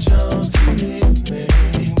have chose to leave me.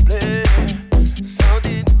 Deeply. So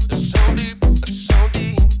deep, so deep, so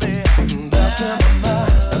deeply. That's in my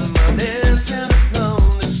mind. My dancing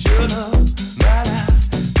alone is your love. My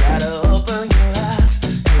life, gotta open your eyes.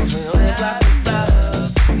 'Cause we live like a love.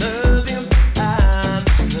 Love you behind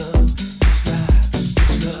this love. This life,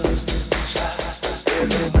 this love, this life.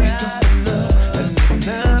 There's a reason for love. And if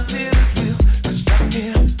nothing is real, 'cause I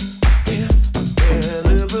can't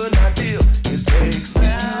live an ideal. It takes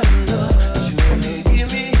time to love, but you never give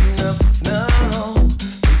me enough. No,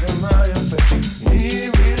 'cause I'm my affection. You need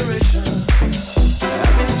reiteration.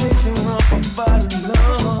 I've been chasing off for far too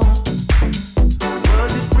long.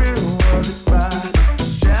 Was it real? Was it right? The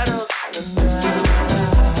shadows in the night.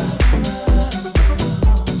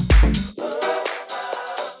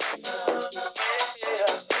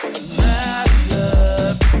 Mad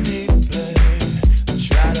love deeply.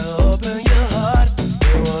 Try to open your heart.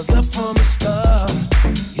 It was left from the start.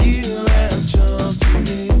 You have chose to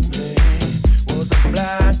leave me. Was I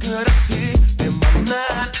blind? Could I see? In my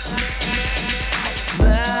mind.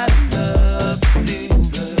 Mad love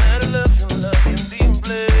deeply. Mad love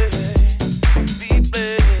deeply.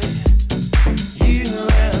 Deeply. You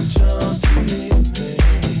have chose to leave me.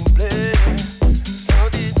 Deeply. So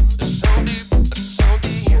deep, so deep, so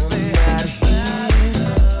deeply. Mad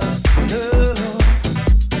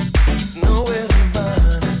nowhere to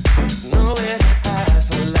run, nowhere to hide.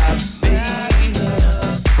 So lost me.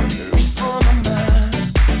 Reach for my mind,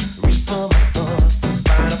 reach for my thoughts.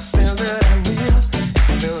 Find a feel that I'm real. If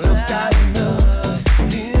you look out enough,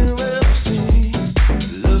 you will see.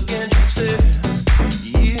 Look and you see,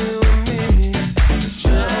 you and me. The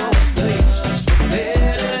show's places for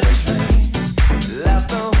better than dream. Life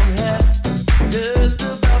don't have just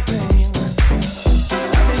about pain.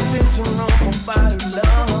 I've been chasing on for far too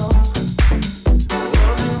long.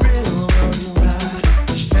 Was it real? Was it right?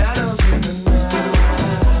 The shadows in the night.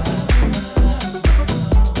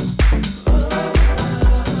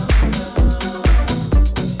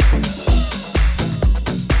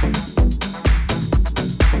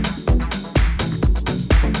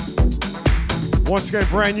 Once again,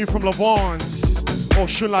 brand new from Lavon's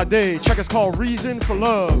Ocean Lade. Track is called Reason for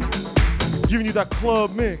Love. Giving you that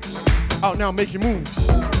club mix. Out now making moves.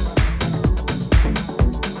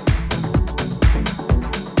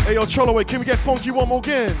 Hey yo, Choloway, can we get funky one more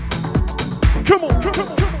again? Come on, come on, come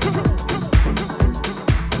on, come on.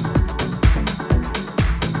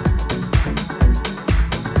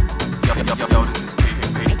 Yo, this is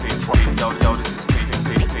Yo, this is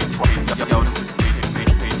Yo, this is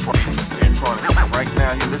Right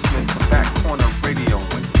now, you're listening to Back Corner Radio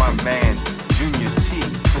with my man Junior T,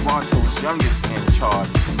 Toronto's youngest in charge,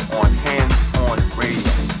 on Hands On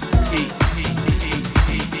Radio.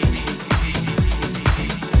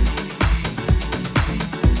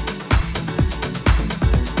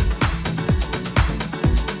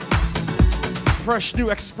 Fresh new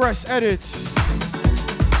express edits.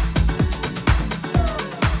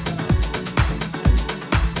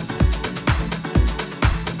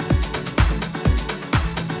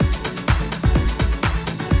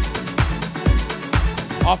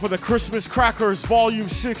 Off of the Christmas Crackers, Volume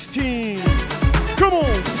 16. Come on!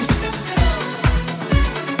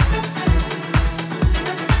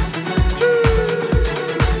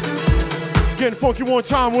 Getting funky one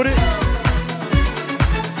time with it.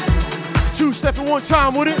 Two-stepping one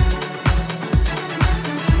time with it.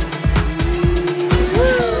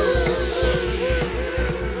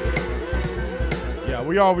 Yeah,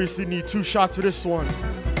 we obviously need 2 shots of this one.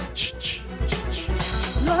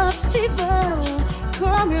 Love's fever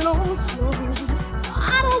coming on slow.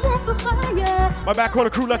 I don't want the fire. My Back Corner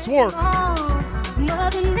crew, let's work.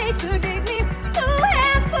 Mother Nature gave me 2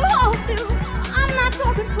 hands to hold to. I'm not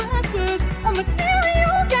talking pressures or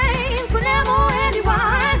material gains, but never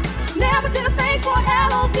anyone. Never did a thing for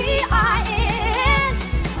LOVIN.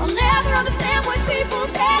 I'll never understand what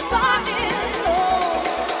people's heads are in.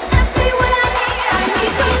 Ask me what I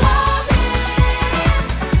need your loving.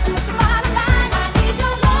 That's the bottom line, I need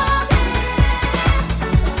your loving.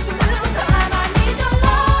 Just a little time, I need your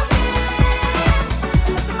loving.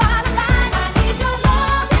 That's the bottom line, I need your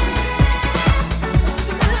loving.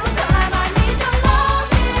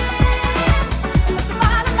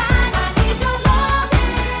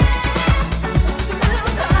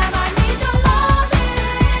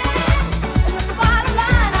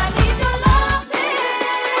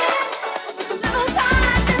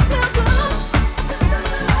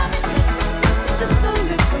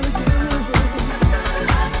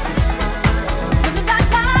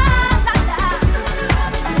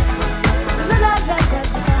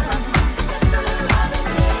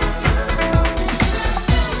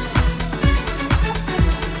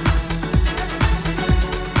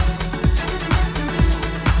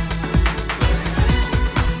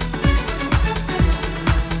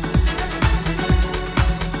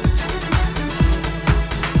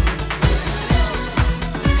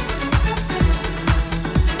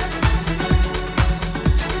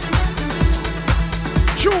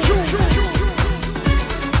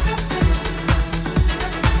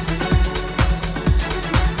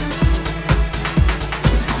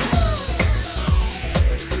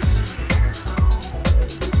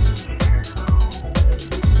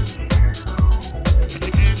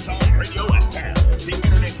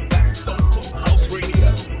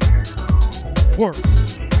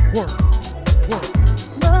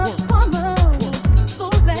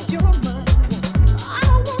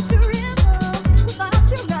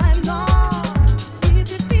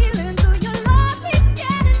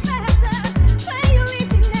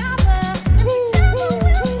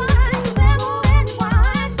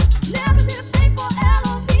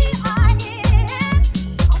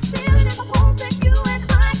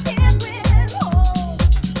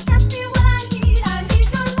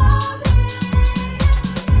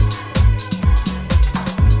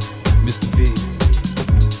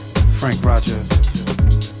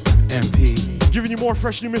 MP. Giving you more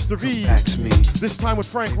fresh new Mr. V. Back to me. This time with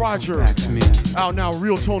Frank Roger. Back to me. Out now,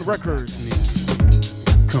 Real Tone Records.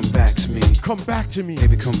 Come back to me. Come back to me.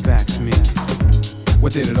 Baby, come back to me.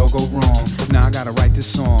 What did it all go wrong? Now I gotta write this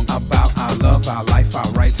song about our love, our life, our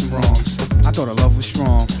rights and wrongs. I thought our love was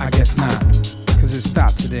strong, I guess not, cause it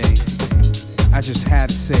stopped today. I just had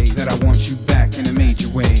to say that I want you back in a major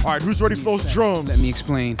way. Alright, who's ready for those drums? Let me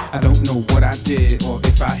explain. I don't know what I did or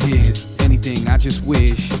if I hid anything. I just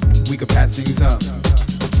wish we could patch things up.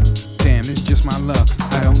 Damn, it's just my luck.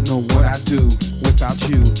 I don't know what I do without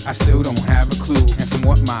you. I still don't have a clue. And from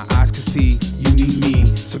what my eyes can see, you need me.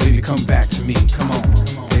 So baby, come back to me. Come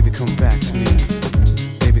on. Baby, come back to me.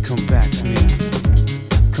 Baby, come back to me.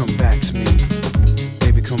 Come back to me.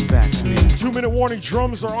 Baby, come back to me. 2-minute warning,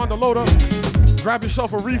 drums are on the load up. Grab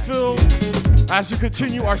yourself a refill as you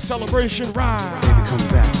continue our celebration ride. Baby, come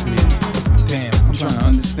back to me. Damn, I'm trying to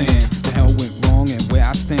understand the hell went wrong and where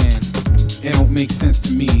I stand. It don't make sense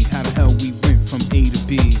to me how the hell we went from A to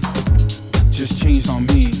B. Just changed on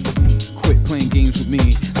me. Quit playing games with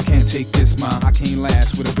me. I can't take this, ma. I can't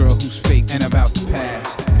last with a girl who's fake and about to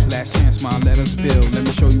pass. Last chance, ma. Let us build. Let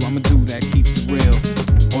me show you I'm a dude that keeps it real.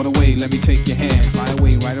 All the way, let me take your hand. Fly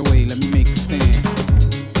away, right away. Let me make a stand.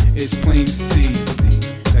 It's plain to see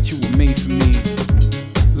that you were made for me,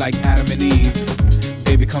 like Adam and Eve.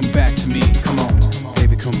 Baby, come back to me. Come on,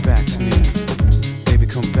 baby, come back to me. Baby,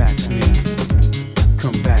 come back to me.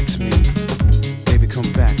 Come back to me. Baby,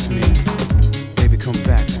 come back to me. Baby, come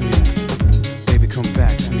back to me. Baby, come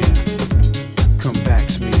back to me. Come back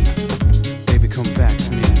to me. Baby, come back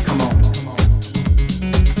to me. Come on.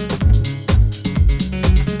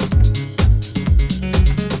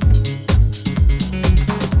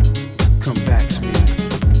 Come back to me.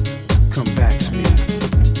 Come back to me.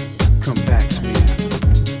 Come back to me.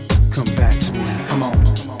 Come back to me. Come on.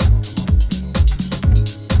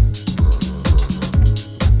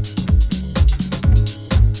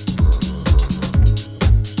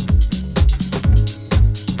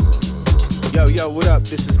 Yo, what up?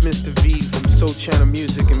 This is Mr. V from Soul Channel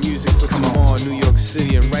Music and Music for Tomorrow, New York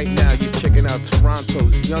City. And right now you're checking out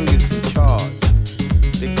Toronto's youngest in charge.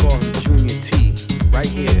 They call him Junior T. Right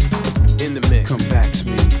here in the mix. Come back to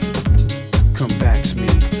me. Come back to me.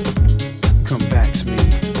 Come back to me.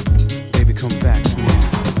 Baby, come back to me.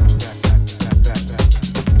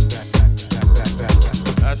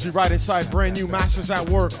 As we ride inside brand new Masters at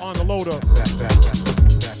Work on the load up.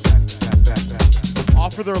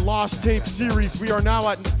 Off of their Lost Tape series, we are now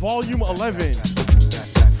at volume 11.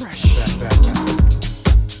 Fresh.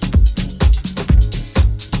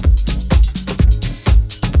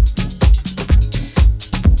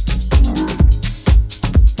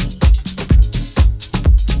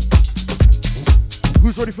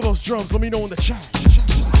 Who's ready for those drums? Let me know in the chat.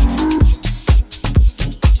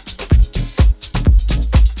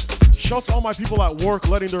 Shouts to all my people at work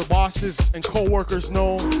letting their bosses and co-workers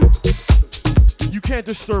know you can't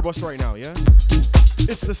disturb us right now, yeah?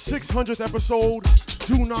 It's the 600th episode.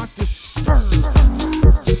 Do not disturb.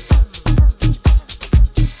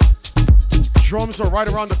 Drums are right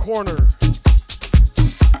around the corner.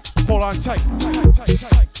 Hold on tight.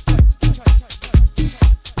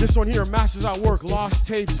 This one here, Masters at Work, Lost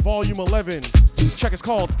Tapes, Volume 11. Check, it's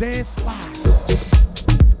called Dance Last.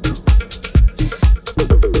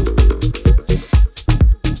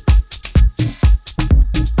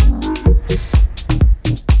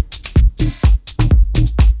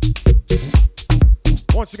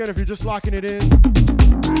 Once again, if you're just locking it in,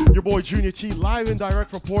 your boy Junior T live and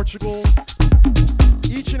direct from Portugal.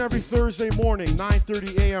 Each and every Thursday morning,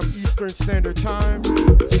 9:30 a.m. Eastern Standard Time.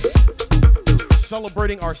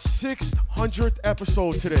 Celebrating our 600th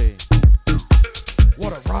episode today.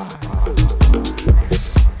 What a ride.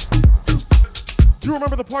 Do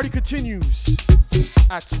remember the party continues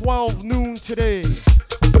at 12 noon today.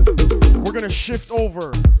 We're going to shift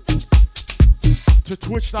over to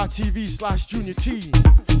twitch.tv/Junior T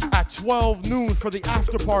at 12 noon for the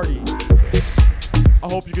after party. I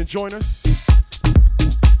hope you can join us.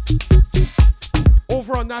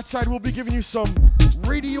 Over on that side, we'll be giving you some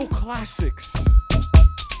radio classics.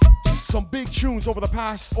 Some big tunes over the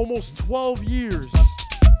past almost 12 years.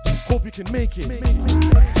 Hope you can make it.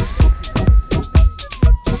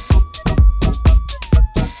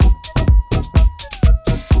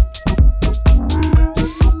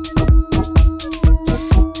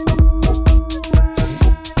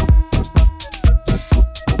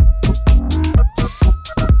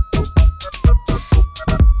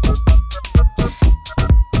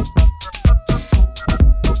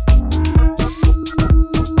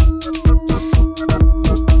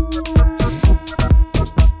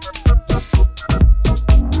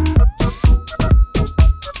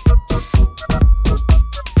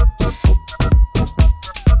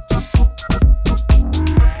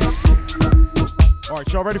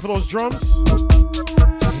 Y'all ready for those drums?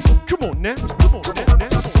 Come on now. Come on now. Come on now.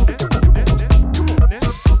 Come on now. Come on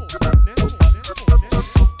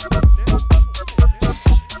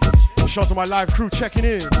now. Shout out to my live crew checking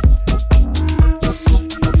in.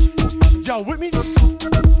 Y'all with me? Come on,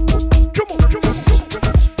 come on, come on.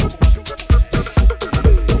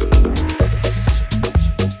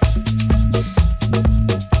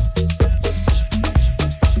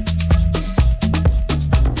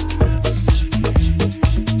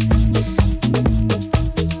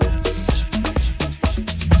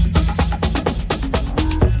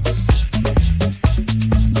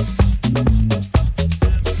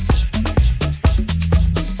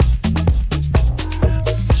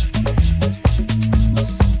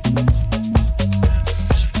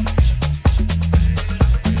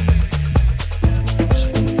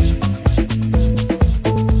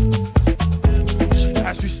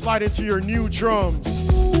 Into your new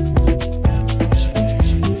drums.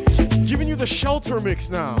 Giving you the Shelter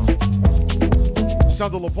mix now.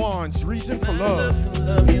 Sound of Levon's Reason for Love.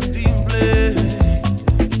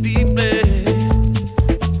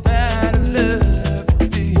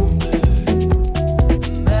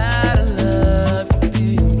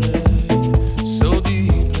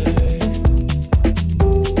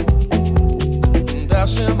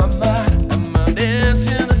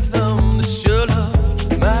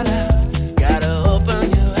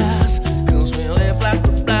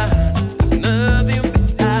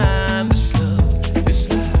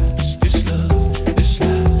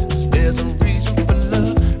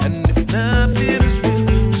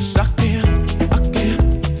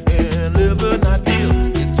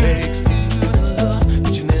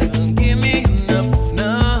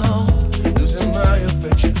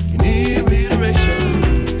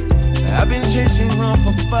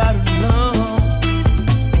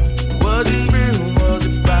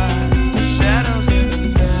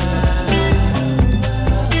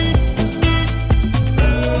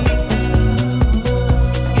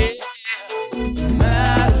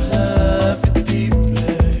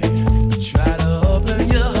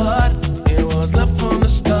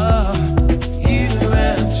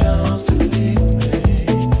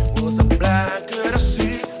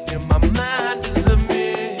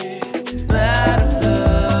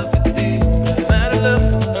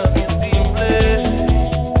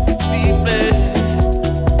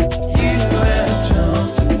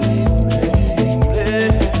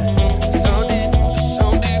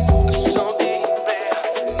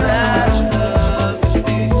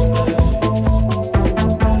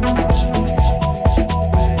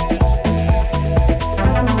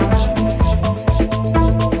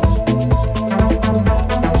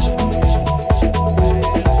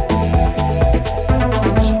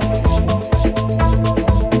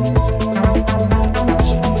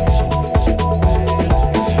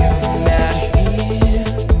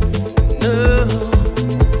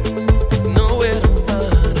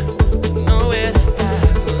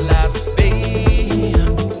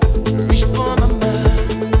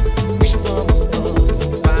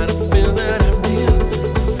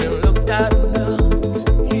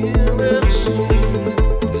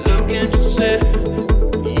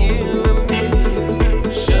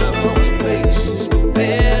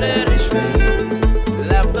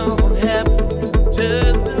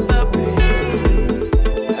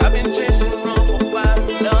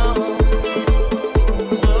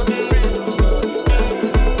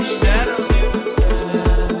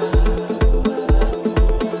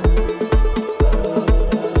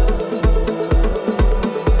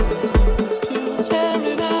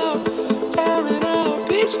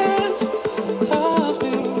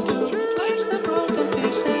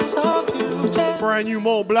 Brand new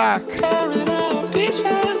Mo Black.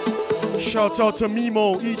 Shout out to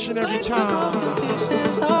Mimo each and every time.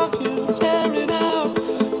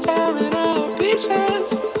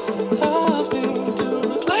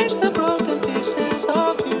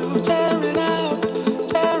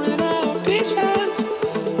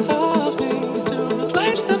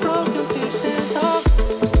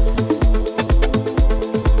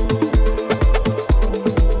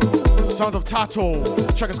 Sound of Tato.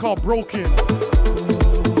 Track is called Broken.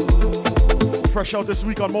 Fresh out this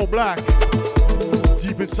week on Mo Black.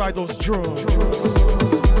 Deep inside those drums.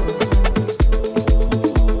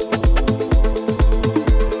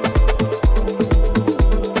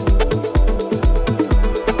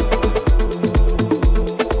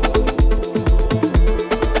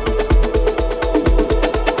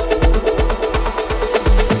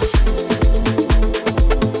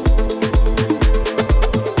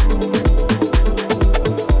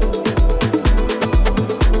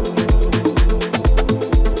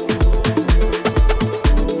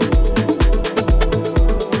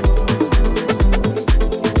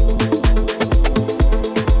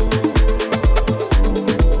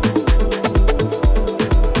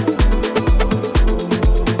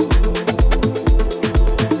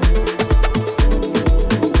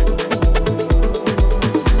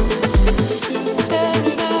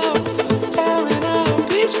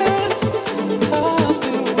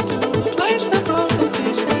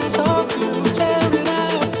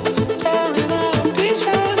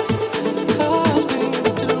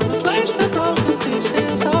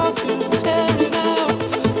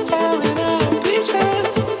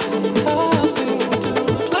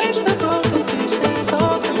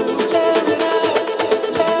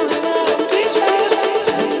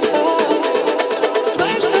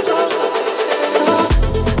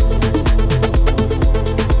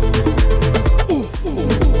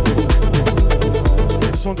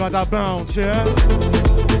 that bounce, yeah?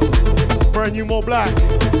 Brand new Mo Black.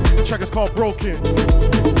 Track is called Broken.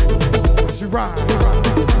 As we ride.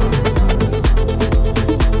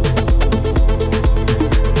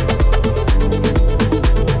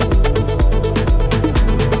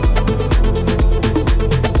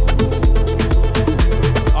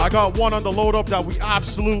 I got one on the load up that we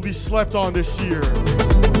absolutely slept on this year.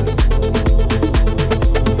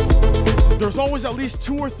 There's always at least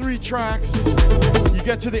 2 or 3 tracks. You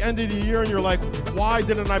get to the end of the year and you're like, why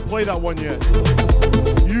didn't I play that one yet?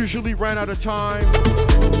 Usually ran out of time,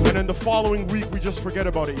 and then the following week we just forget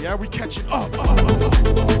about it. Yeah, we catch it up.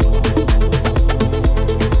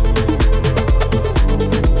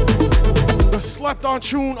 The slept on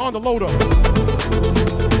tune on the load up.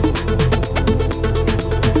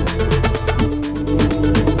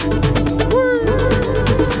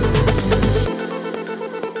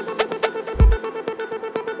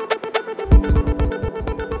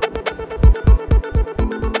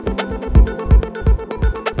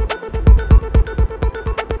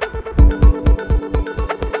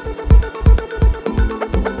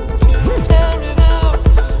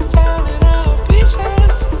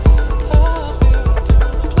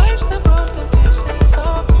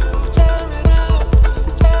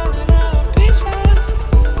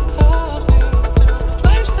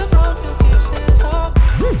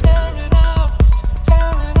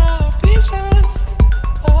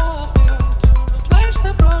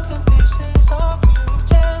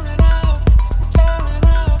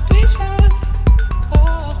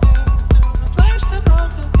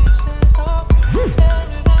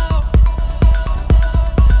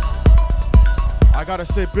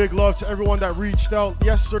 Say big love to everyone that reached out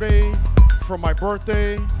yesterday for my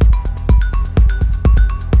birthday.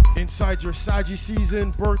 Inside your Saji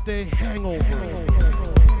season birthday hangover.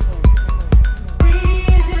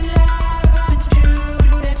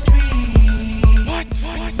 What?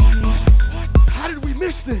 How did we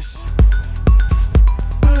miss this?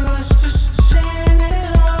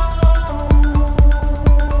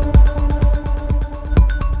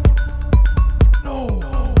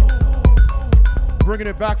 Bringing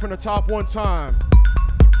it back from the top one time.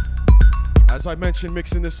 As I mentioned,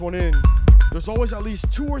 mixing this one in. There's always at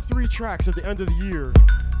least 2 or 3 tracks at the end of the year.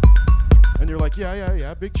 And you're like,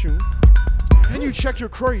 yeah, big tune. Then you check your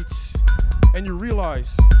crates and you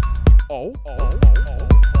realize,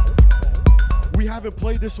 we haven't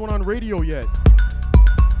played this one on radio yet.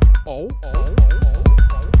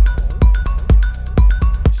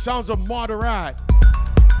 Sounds of Moderat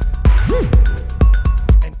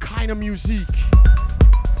and Kinda Musique.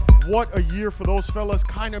 What a year for those fellas,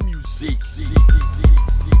 Kinda Musique.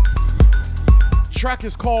 Track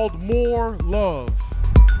is called More Love.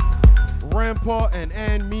 Rampa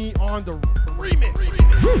and me on the remix.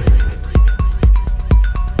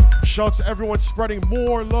 Shouts to everyone spreading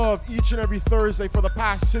more love each and every Thursday for the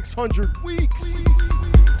past 600 weeks.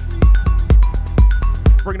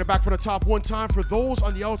 Bringing it back from the top one time for those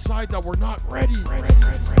on the outside that were not ready.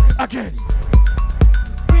 Again.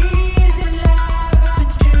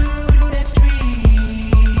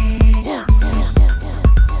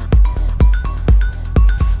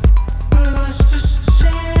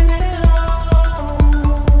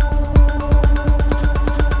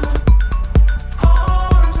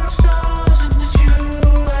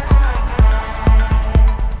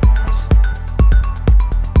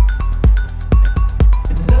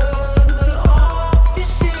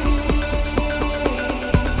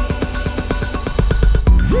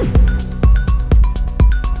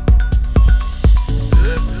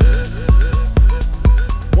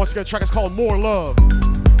 The track is called More Love.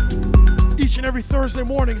 Each and every Thursday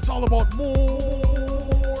morning, it's all about more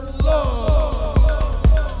love.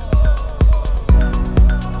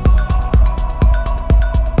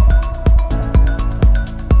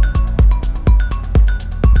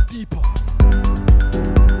 Deeper.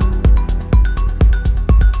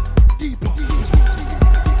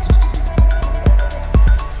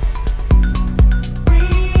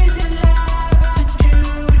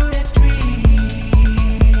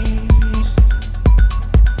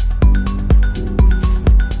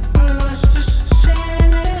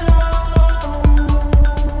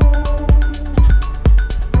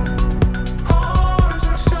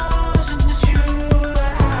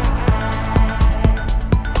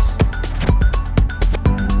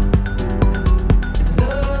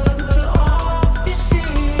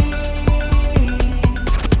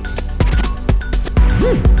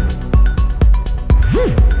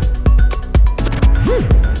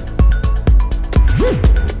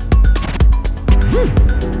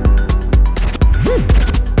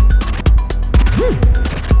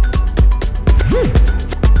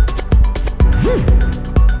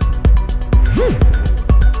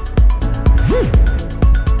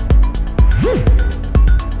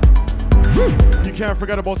 can't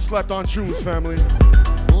forget about Slept on Tunes, family.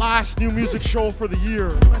 Last new music show for the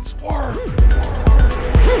year. Let's work.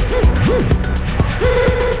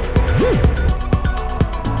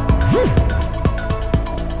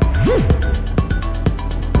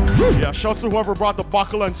 Yeah, shouts to whoever brought the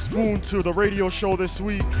buckle and spoon to the radio show this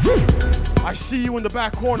week. I see you in the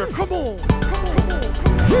back corner. Come on.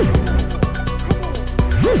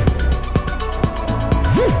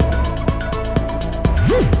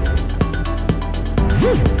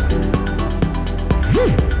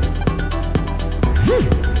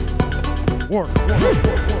 Work.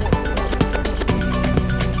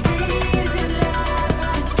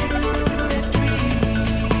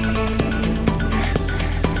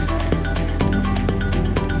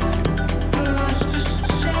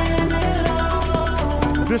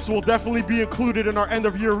 This will definitely be included in our end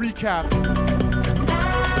of year recap.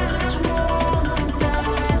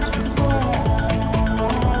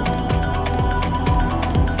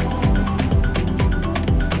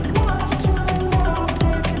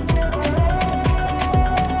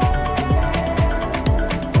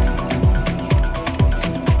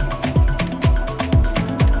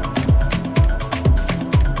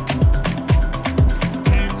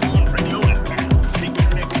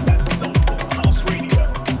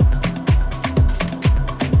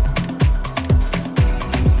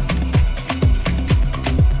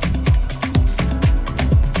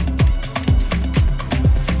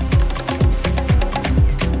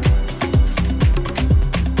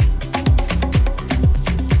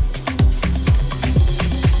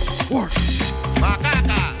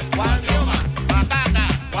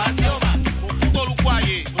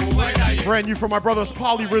 Brand new from my brother's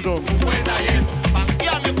Polyrhythm.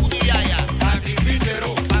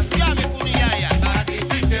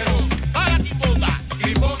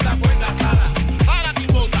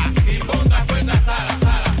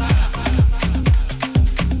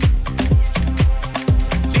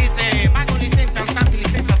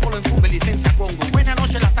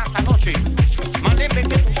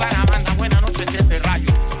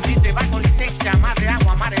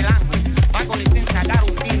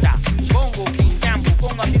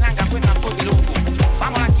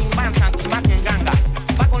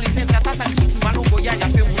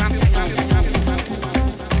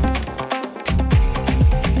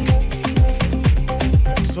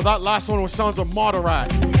 So that last one was sounds of Moderat.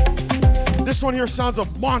 This one here sounds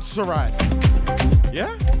of Montserrat.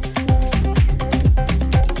 Yeah?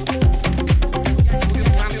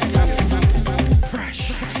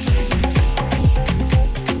 Fresh.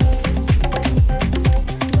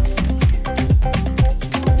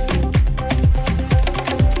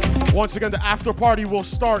 Once again, the after party will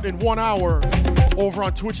start in 1 hour over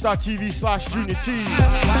on twitch.tv/Junior T.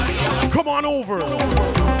 Come on over.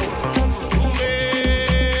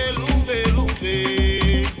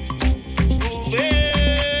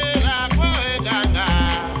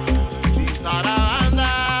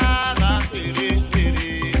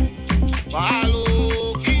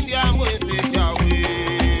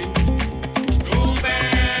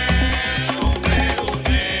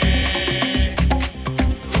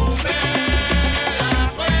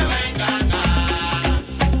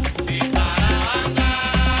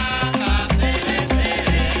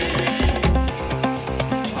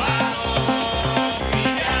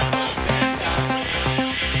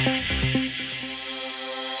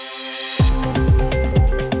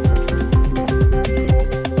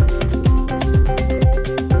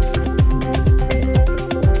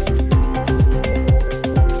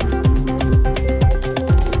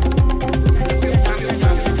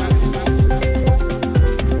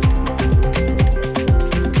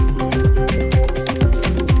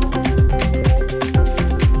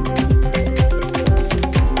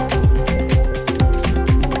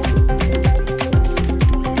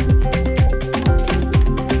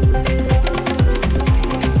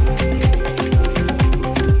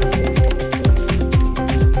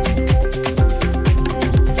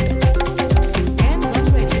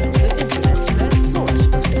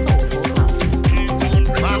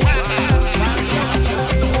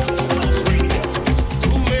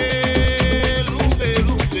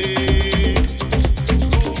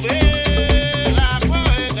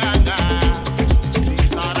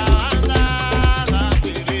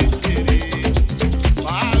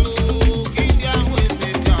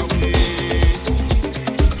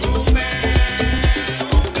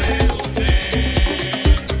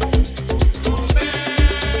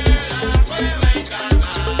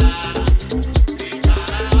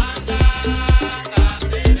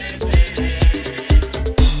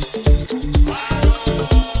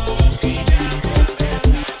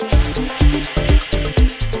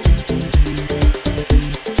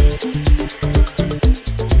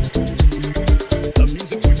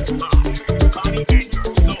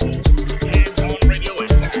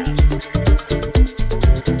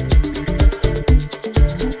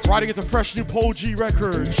 Fresh new Pole G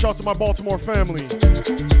record. Shout to my Baltimore family.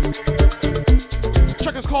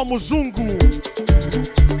 Check is called Muzungu.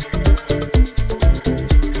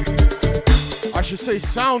 I should say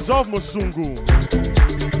Sounds of Muzungu.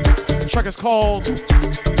 Track is called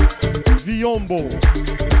Viombo.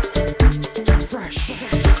 Fresh.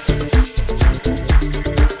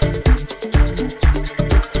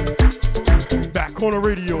 Back Corner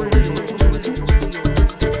Radio.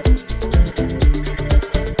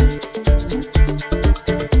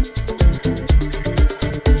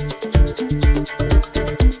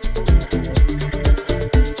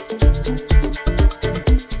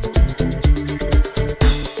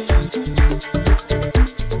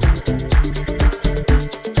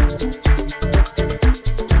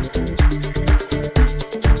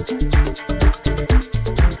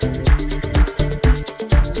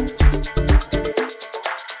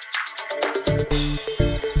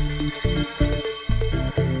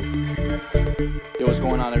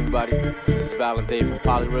 Valentine from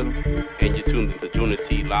Polyrhythm. And you're tuned into Junior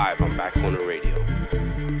T live on Back Corner Radio.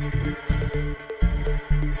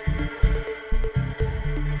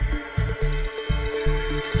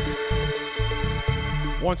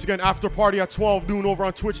 Once again, after party at 12 noon over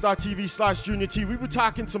on twitch.tv/Junior T. We were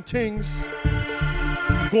talking some things,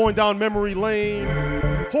 going down memory lane.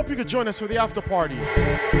 Hope you could join us for the after party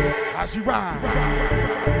as we ride.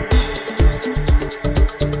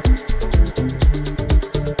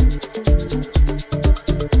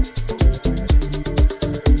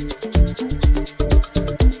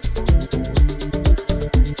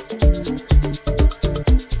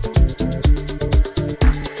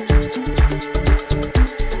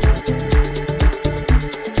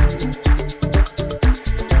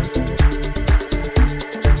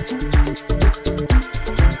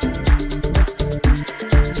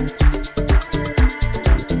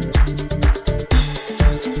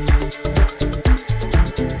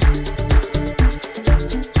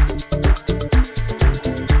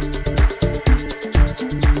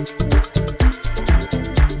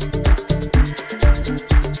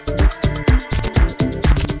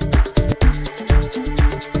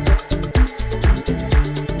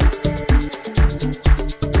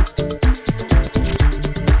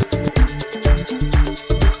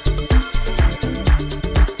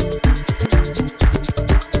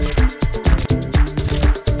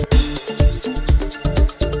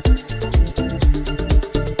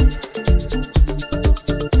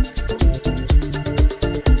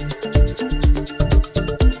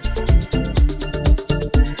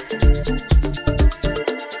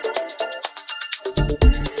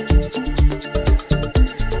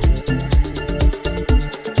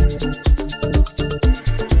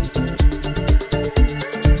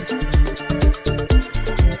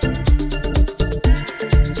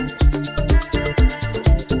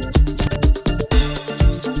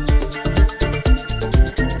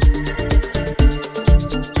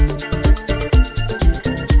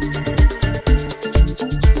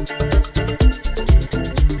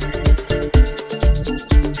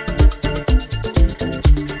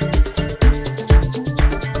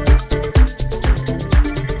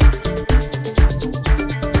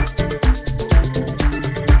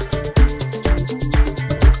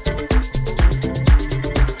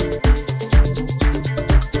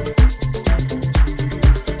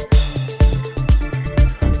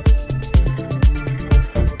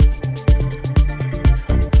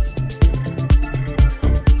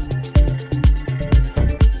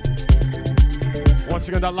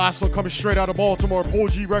 That last one coming straight out of Baltimore, Pole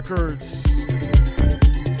G Records.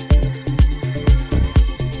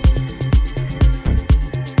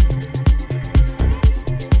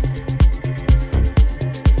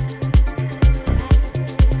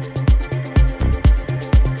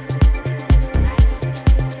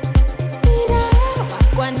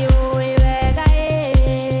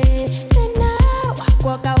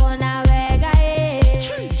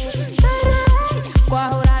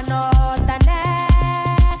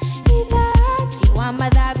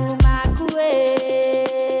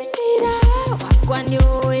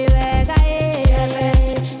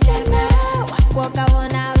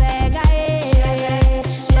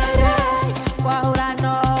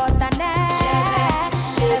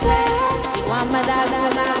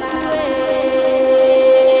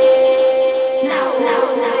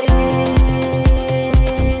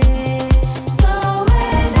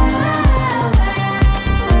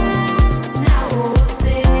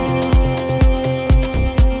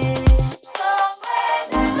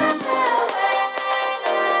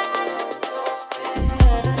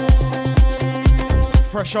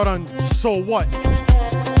 Shot on So What.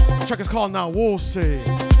 Check is called Now We'll Say.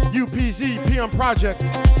 UPZ PM Project.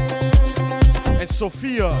 and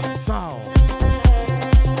Sophia Zhao.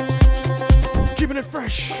 Keeping it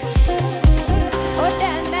fresh.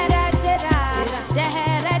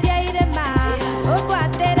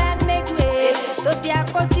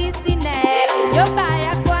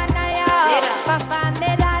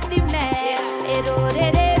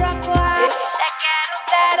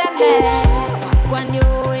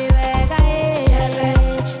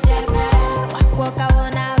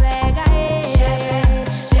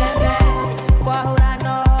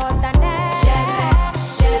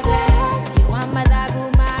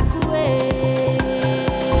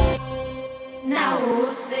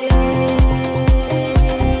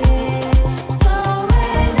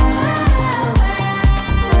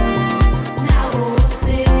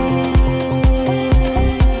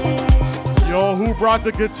 Brought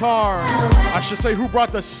the guitar. I should say, who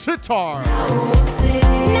brought the sitar?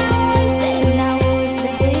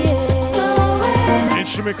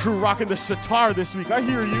 Instrument crew rocking the sitar this week. I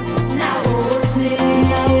hear you.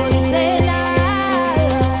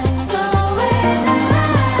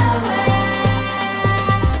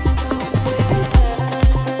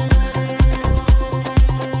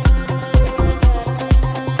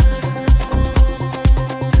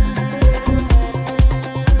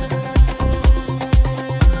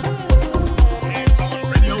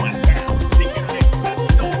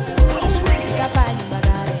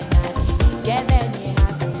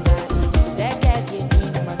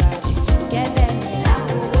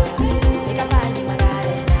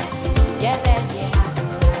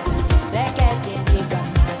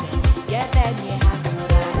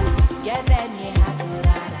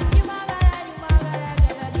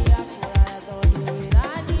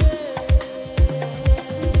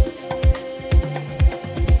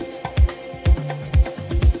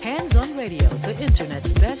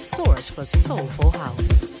 For soulful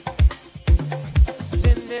house.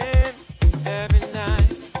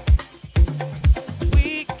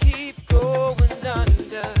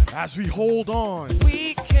 As we hold on,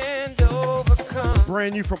 we can overcome.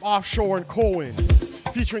 Brand new from Offshore and Cohen,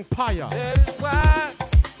 featuring Paya. That is why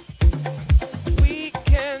we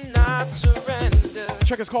cannot surrender.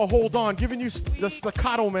 Check it's called Hold On, giving you the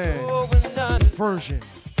Staccato Man version.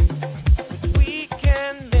 But we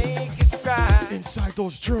can make it right. Inside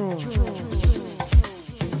those drums.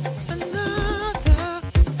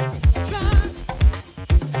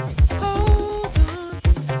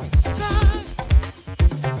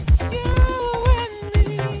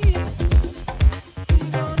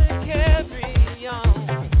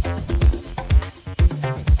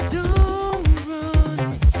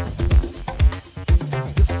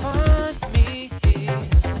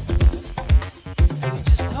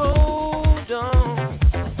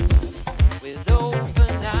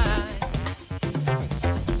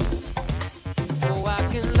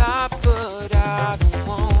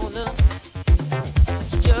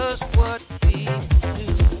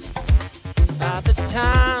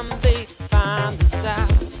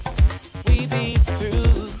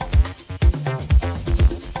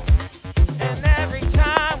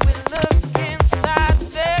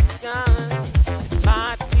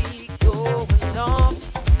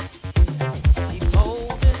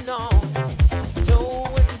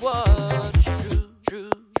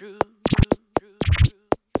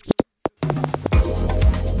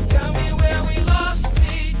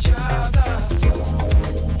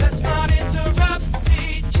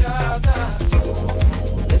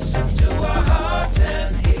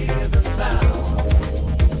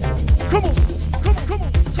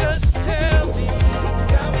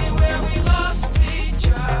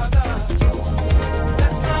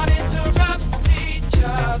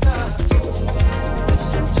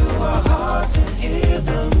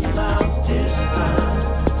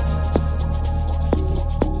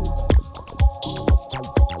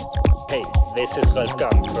 This is Ralph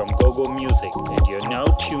Gang from GoGo Music, and you're now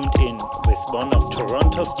tuned in with one of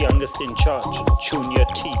Toronto's youngest in charge, Junior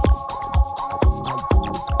T.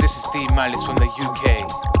 This is D Malice from the UK,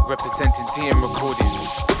 representing DM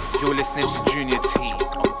Recordings. You're listening to Junior T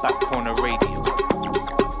on Back Corner Radio.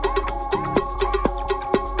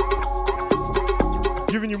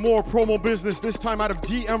 Giving you more promo business, this time out of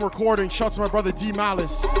DM Recording. Shouts to my brother D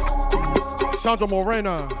Malice, Sandra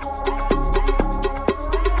Morena.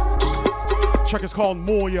 Track is called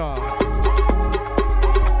Moya.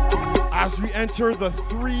 As we enter the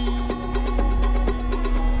 3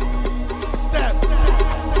 steps.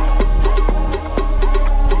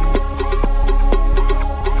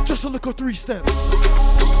 Just a little 3 steps.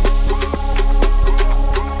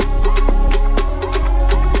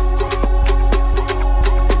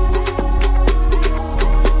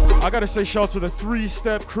 I gotta say shout out to the 3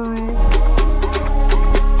 Step crew.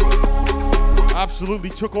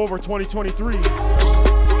 absolutely took over 2023.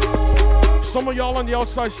 Some of y'all on the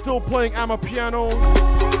outside still playing Amapiano.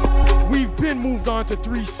 We've been moved on to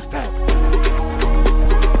 3 steps.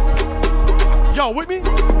 Y'all with me?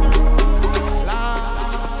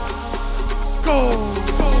 Let's go.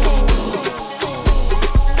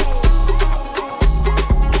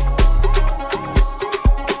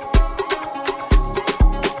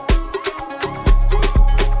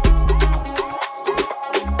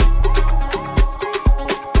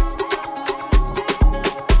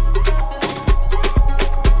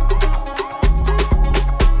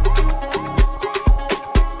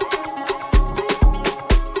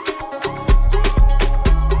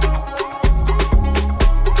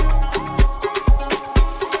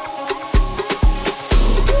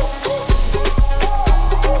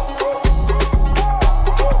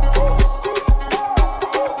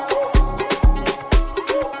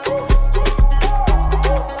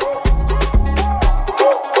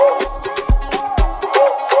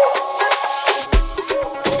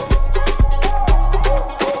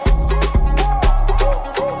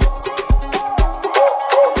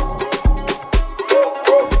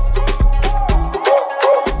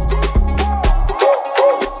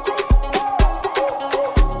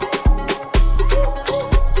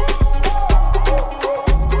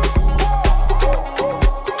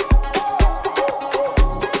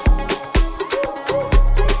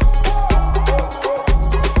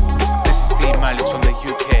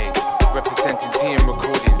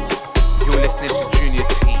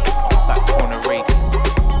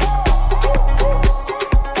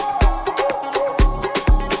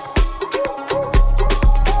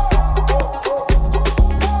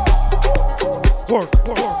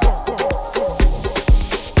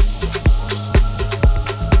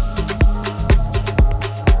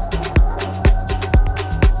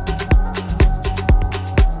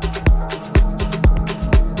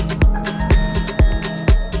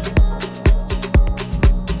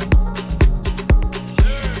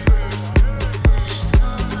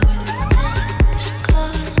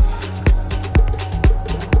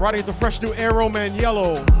 It's a fresh new Aero Man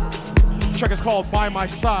Yellow. Track is called By My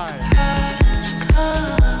Side.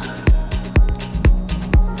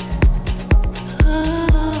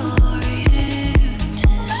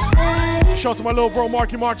 Shout out to my little bro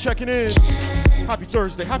Marky Mark checking in. Happy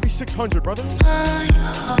Thursday. Happy 600, brother.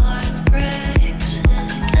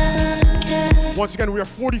 Once again, we are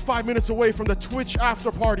 45 minutes away from the Twitch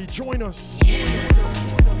after party. Join us.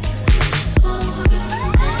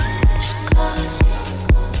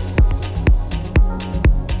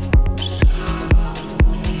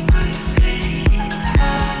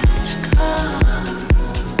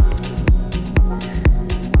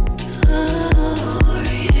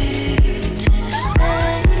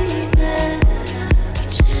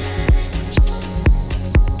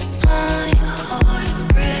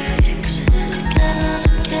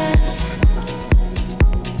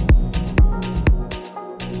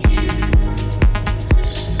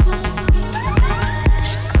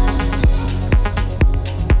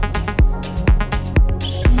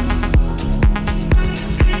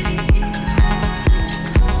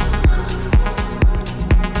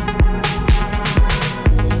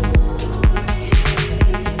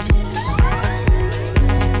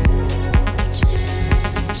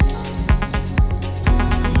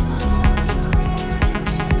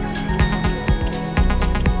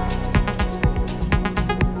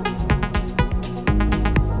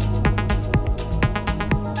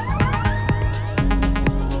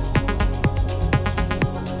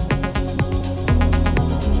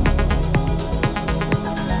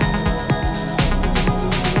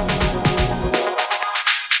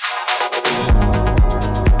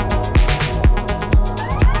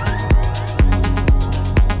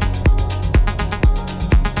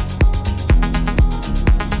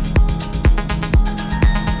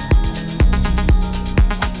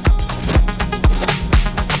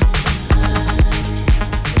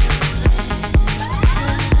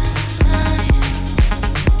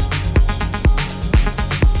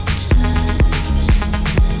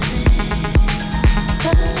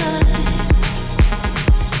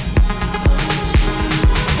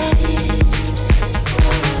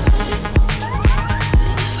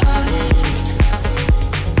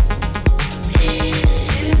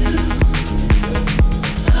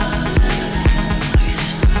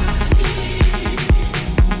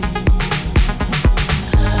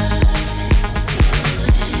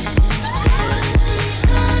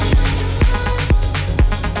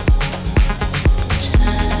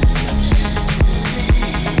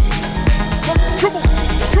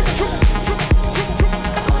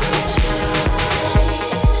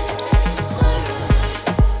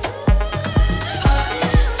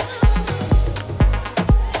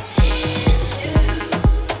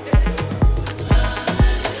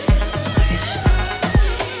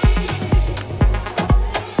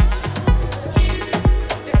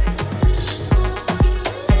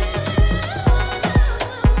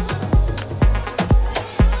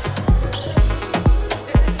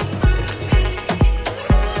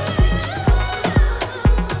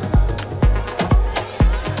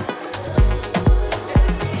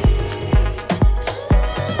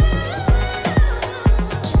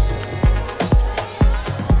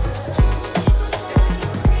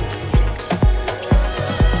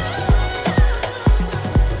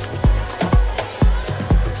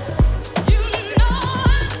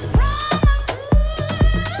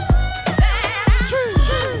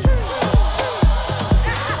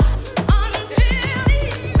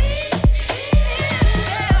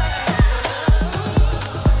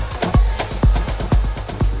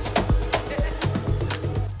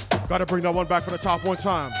 Gotta bring that one back for the top one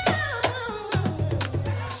time.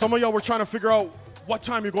 Some of y'all were trying to figure out what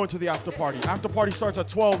time you're going to the after party. After party starts at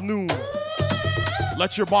 12 noon.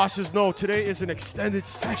 Let your bosses know today is an extended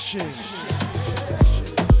session.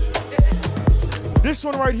 This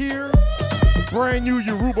one right here, brand new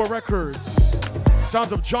Yoruba Records.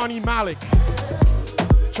 Sounds of Johnny Malik.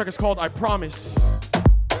 Track is called I Promise.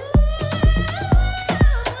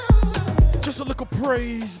 Just a little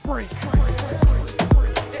praise break.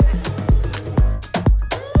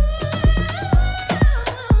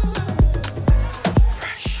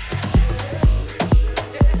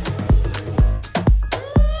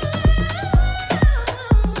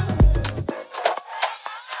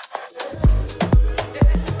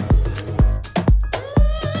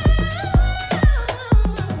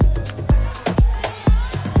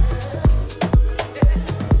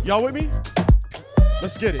 Y'all with me?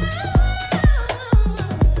 Let's get it.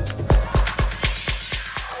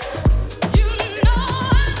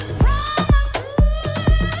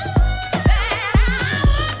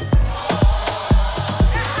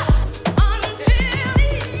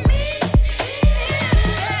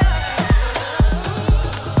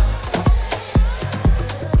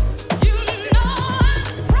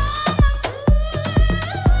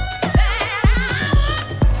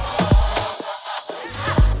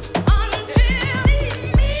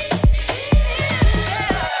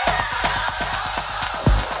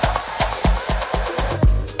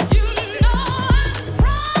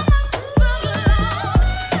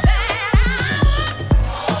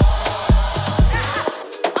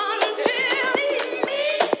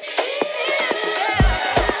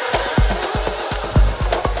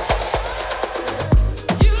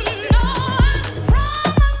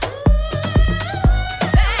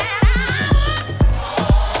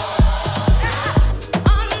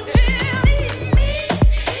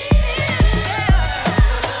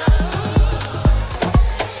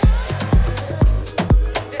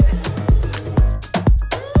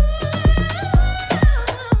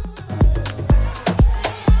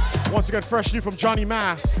 Again, fresh new from Johnny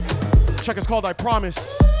Mask. Check is called I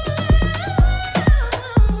Promise.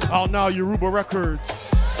 Out now, Yoruba Records.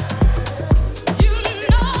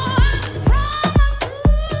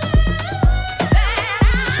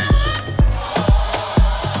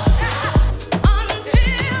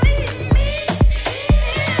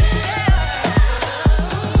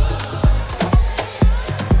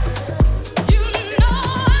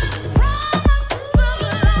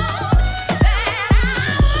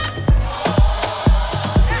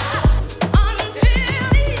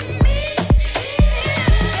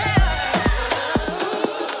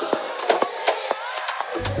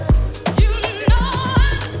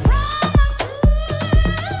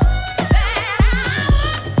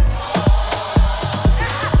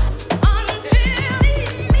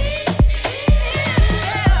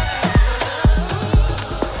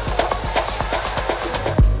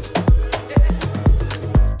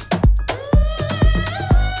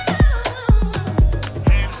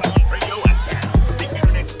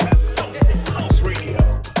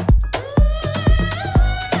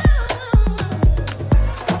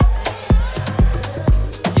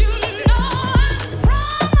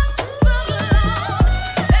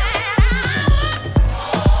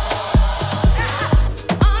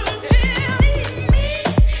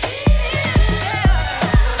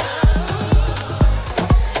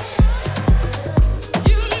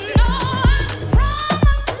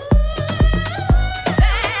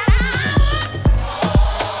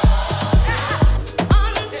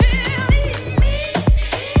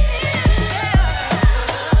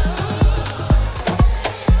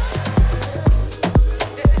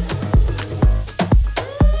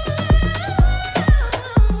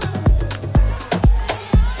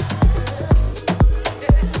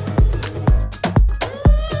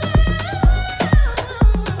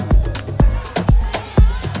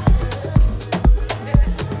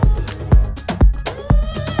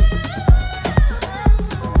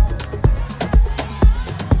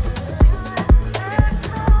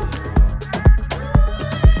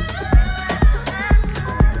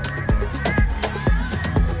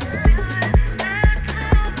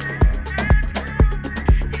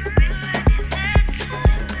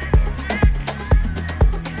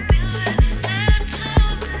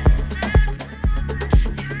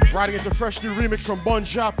 Riding into a fresh new remix from Bon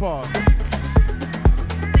Japa.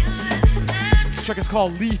 This track is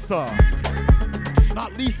called Letha.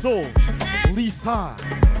 Not lethal, Letha.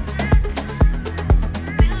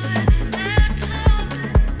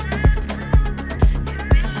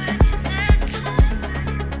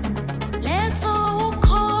 Let's all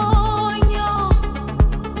call you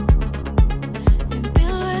and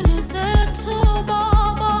build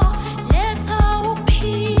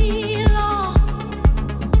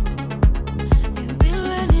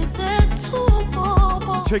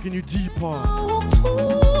taking you deeper.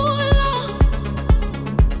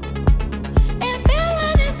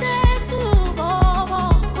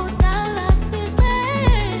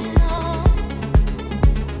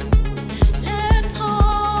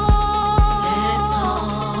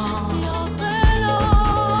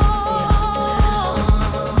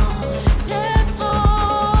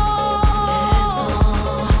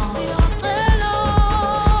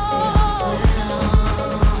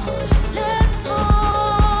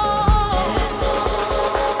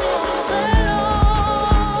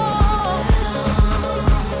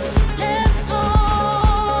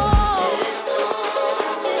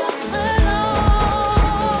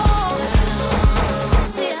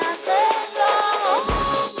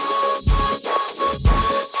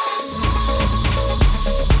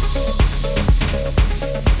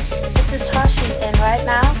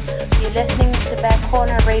 Listening to Back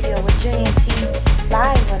Corner Radio with Junior T,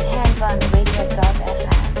 live on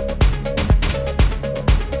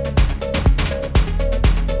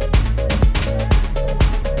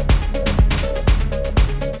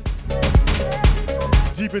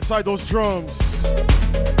Deep inside those drums.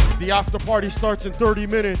 The after party starts in 30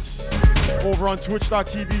 minutes over on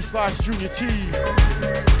twitch.tv/Junior T.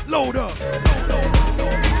 Load up.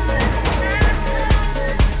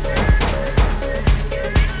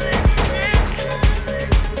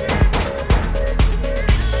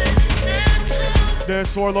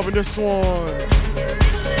 Dance floor, loving this one.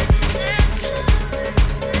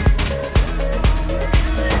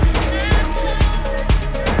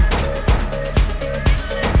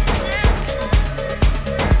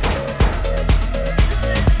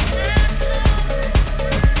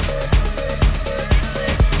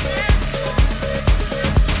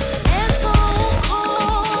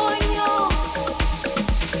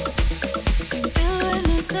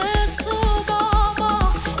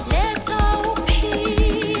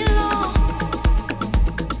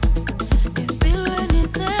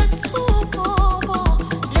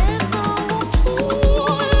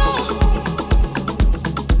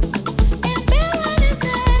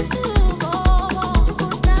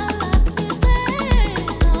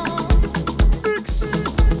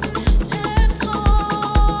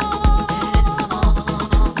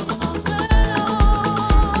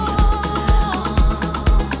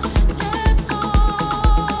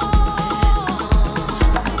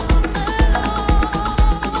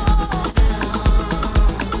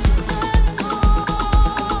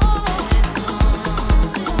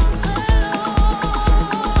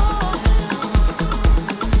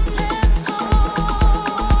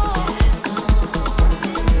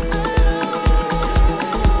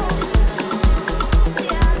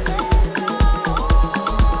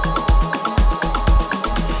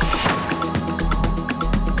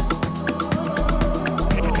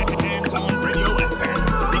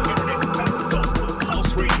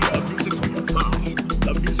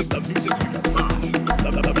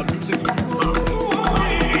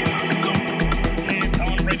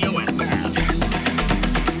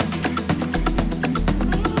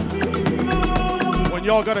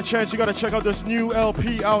 Y'all got a chance, you gotta check out this new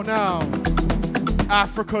LP out now.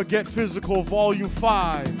 Africa Get Physical Volume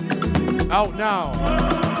 5. Out now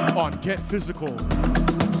on Get Physical.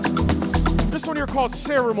 This one here called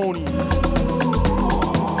Ceremony.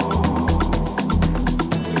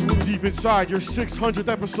 Deep inside your 600th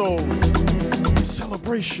episode.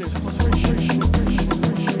 Celebration.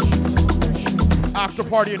 After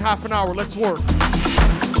party in half an hour, let's work.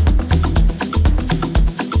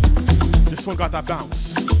 This one got that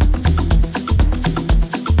bounce.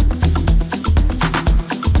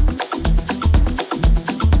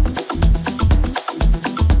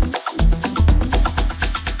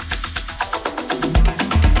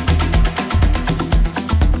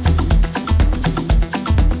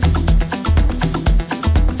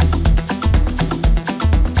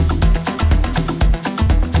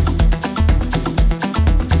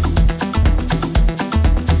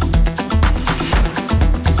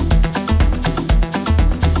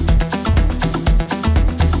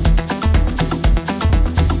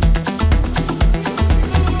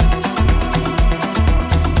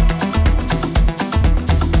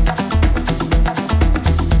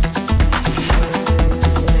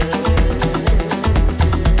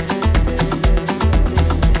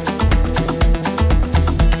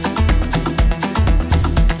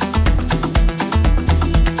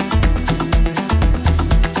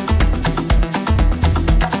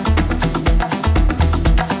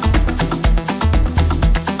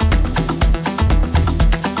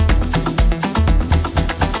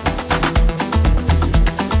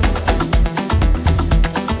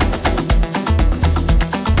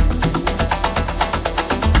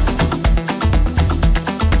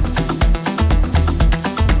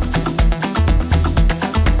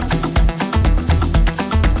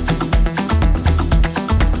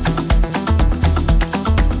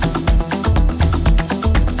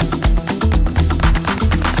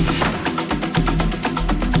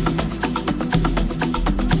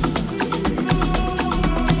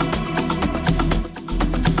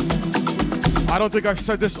 don't think I've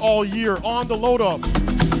said this all year. On the load up.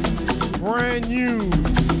 Brand new.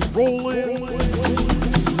 Rolling.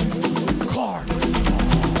 Car.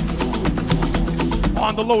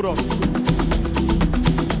 On the load up.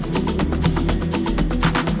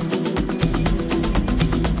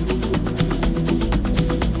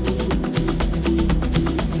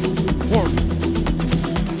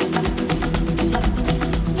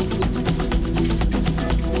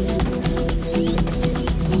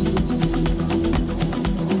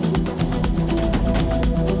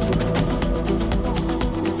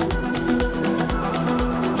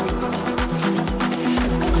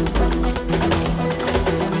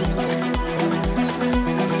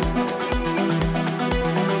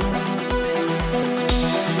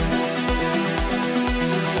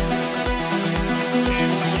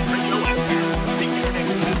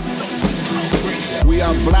 We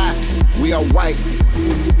are black, we are white,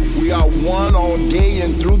 we are one all day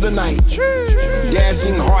and through the night.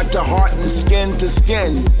 Dancing heart to heart and skin to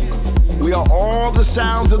skin. We are all the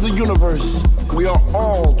sounds of the universe. We are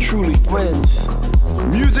all truly friends.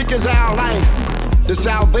 Music is our life, the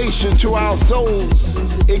salvation to our souls.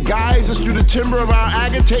 It guides us through the timber of our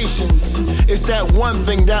agitations. It's that one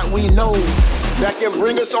thing that we know that can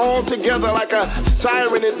bring us all together like a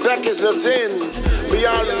siren that beckons us in.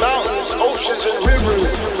 Beyond mountains, oceans, and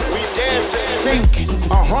rivers, we dance and sink.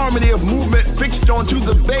 A harmony of movement fixed onto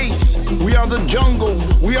the bass. We are the jungle,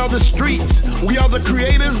 we are the streets, we are the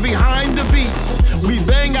creators behind the beats. We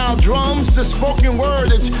bang our drums, the spoken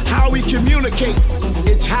word, it's how we communicate.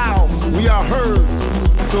 It's how we are heard.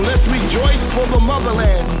 So let's rejoice for the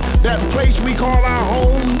motherland, that place we call our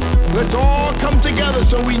home. Let's all come together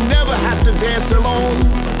so we never have to dance alone.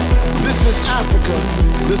 This is Africa,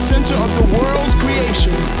 the center of the world's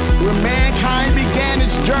creation, where mankind began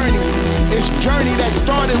its journey that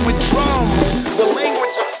started with drums, the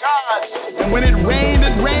language of gods. And when it rained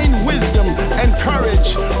wisdom and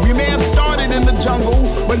courage. We may have started in the jungle,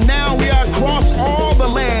 but now we are across all the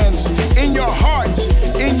lands, in your hearts,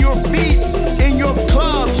 in your feet, in your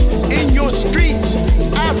clubs, in your streets.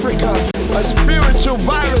 Africa, a spiritual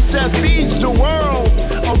virus that feeds the world,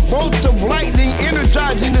 a bolt of lightning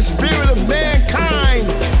energizing the spirit of mankind.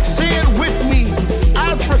 Say it with me,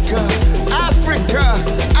 Africa, Africa,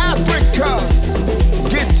 Africa.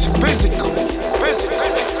 Get physical, physical.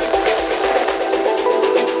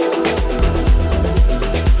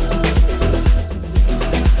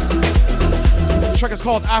 The track is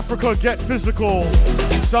called Africa Get Physical.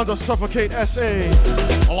 Sounds of Suffocate SA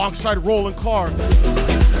alongside Roland Clark.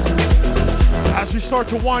 As we start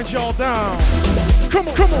to wind y'all down. Come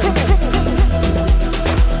on, come on, come on, come on.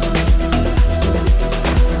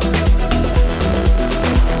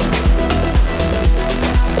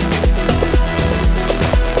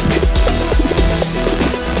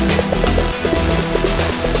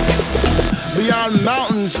 Beyond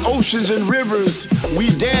mountains, oceans, and rivers, we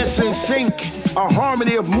dance and sink. A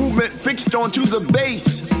harmony of movement fixed onto the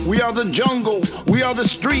bass. We are the jungle, we are the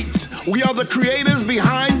streets, we are the creators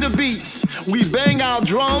behind the beats. We bang our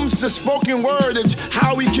drums, the spoken word, it's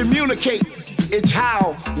how we communicate. It's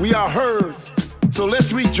how we are heard. So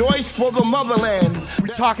let's rejoice for the motherland. We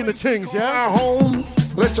talking the things, yeah? Our home.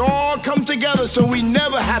 Let's all come together so we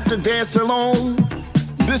never have to dance alone.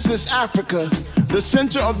 This is Africa, the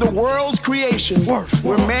center of the world's creation,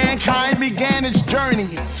 where mankind began its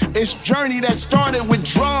journey that started with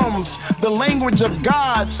drums, the language of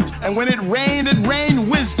gods. And when it rained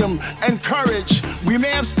wisdom and courage. We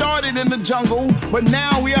may have started in the jungle, but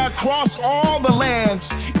now we are across all the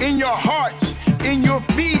lands, in your hearts, in your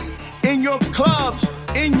feet, in your clubs,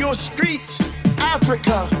 in your streets.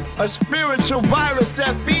 Africa, a spiritual virus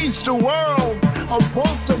that feeds the world, a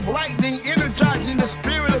bolt of lightning energizing the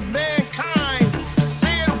spirit of mankind.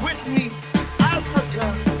 Say it with me,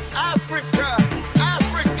 Africa, Africa,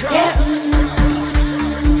 Africa.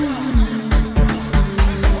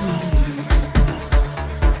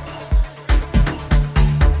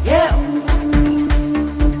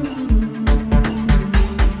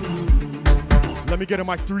 Let me get in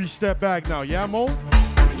my 3-step bag now, yeah, Mo?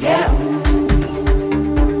 Yeah.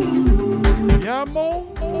 Yeah, Mo?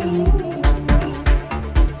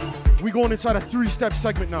 We going inside a 3-step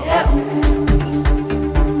segment now.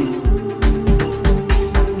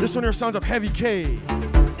 This one here sounds of Heavy K.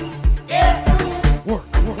 Work.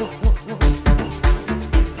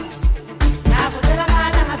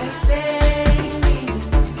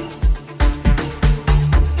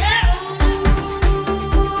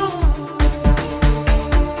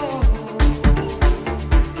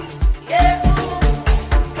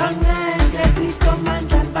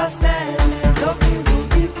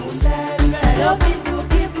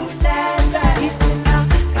 It's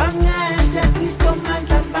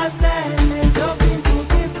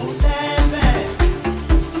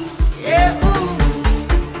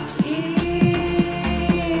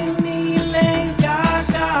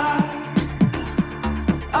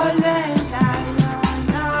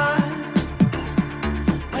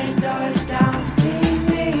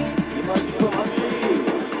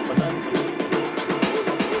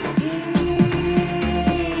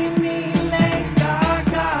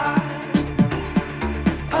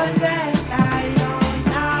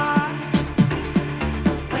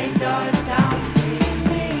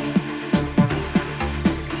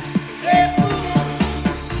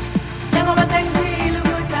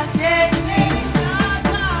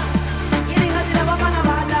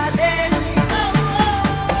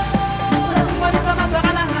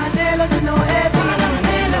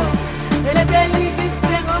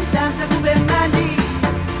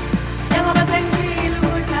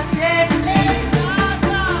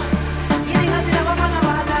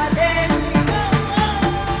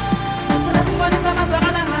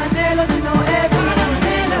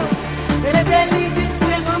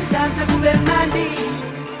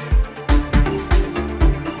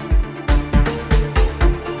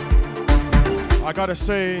gotta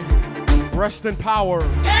say, rest in power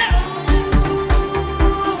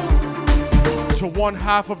to one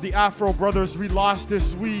half of the Afro Brothers we lost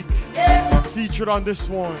this week, featured on this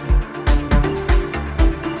one.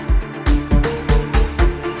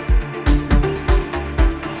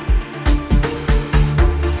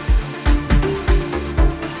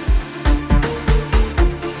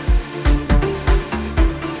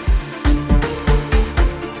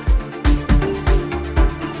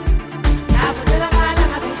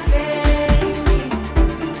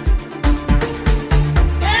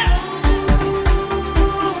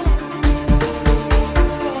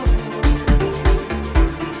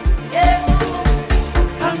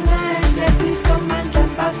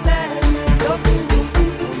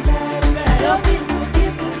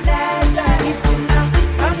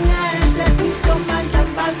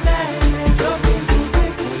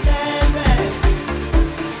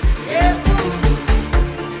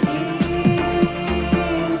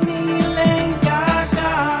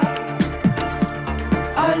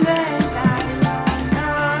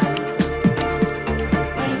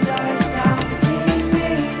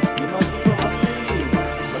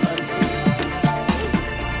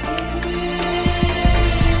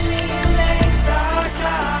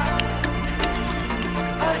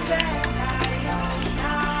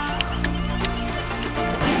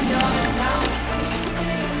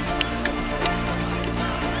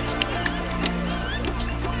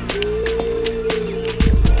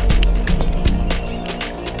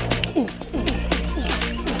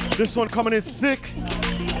 This one coming in thick,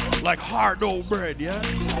 like hard old bread, yeah?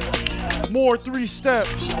 More 3-step.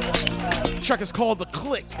 Check is called The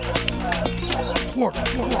Click. Work,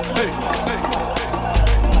 hey, hey.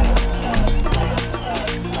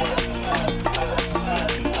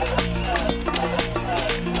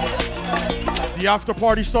 The after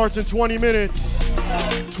party starts in 20 minutes.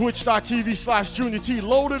 Twitch.tv/Junior T.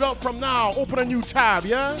 Load it up from now. Open a new tab,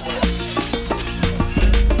 yeah?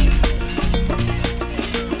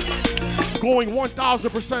 Going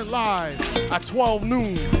 1000% live at 12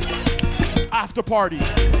 noon. After party.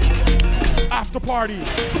 After party.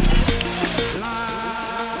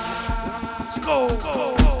 Let's go.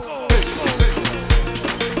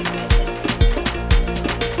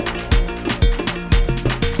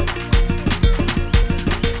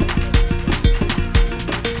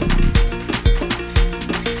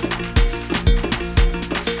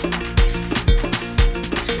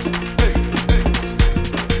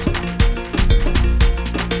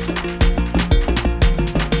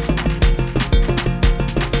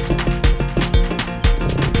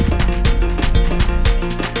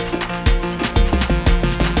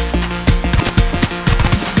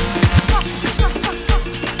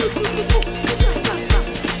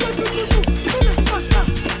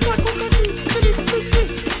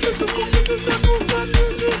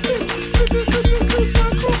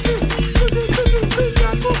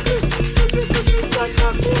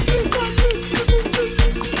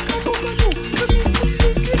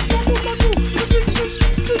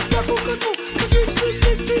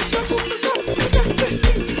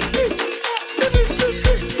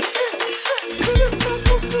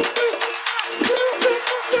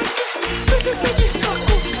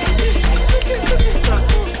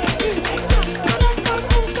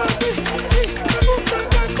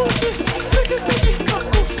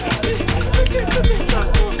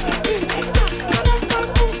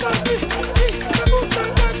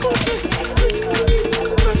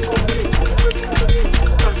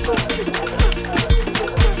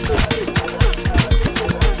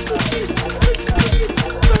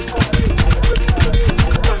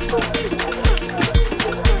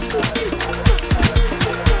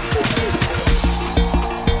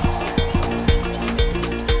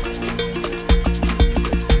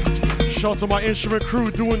 To my instrument crew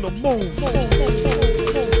doing the moves.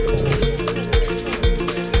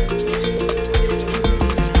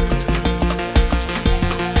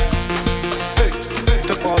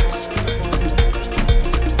 The gods.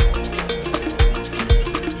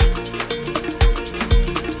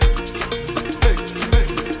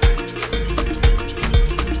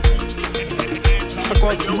 The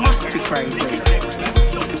gods must be crazy.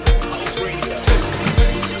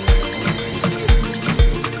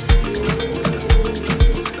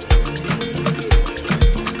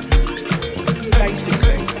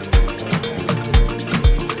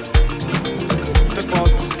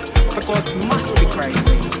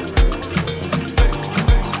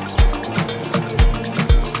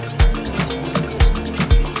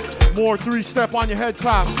 More 3-step on your head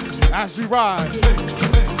top as we ride.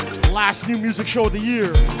 Last new music show of the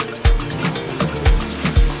year.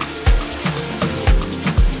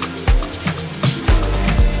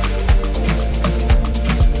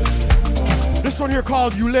 This one here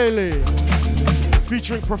called Ulele,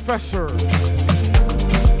 featuring Professor.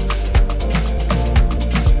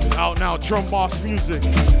 Out now, Drum Boss Music. 3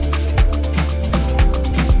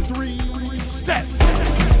 steps.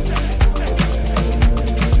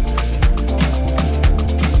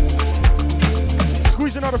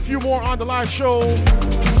 Squeezing out a few more on the live show.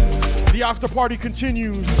 The after party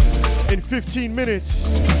continues in 15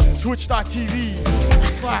 minutes.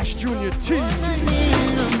 Twitch.tv/Junior T.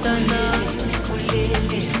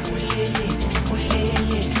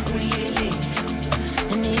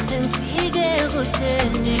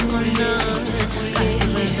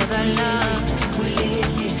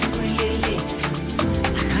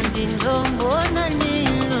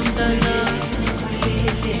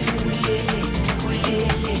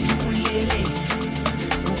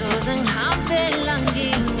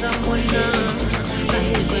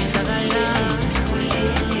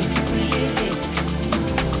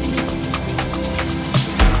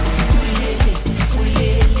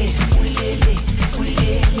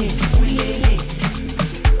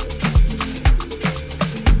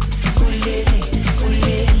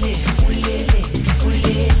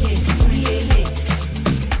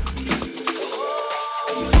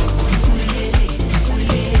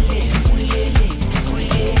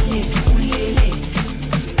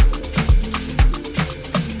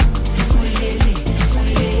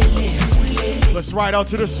 Let's ride out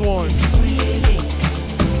to this one.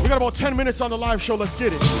 We got about 10 minutes on the live show. Let's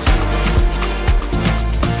get it.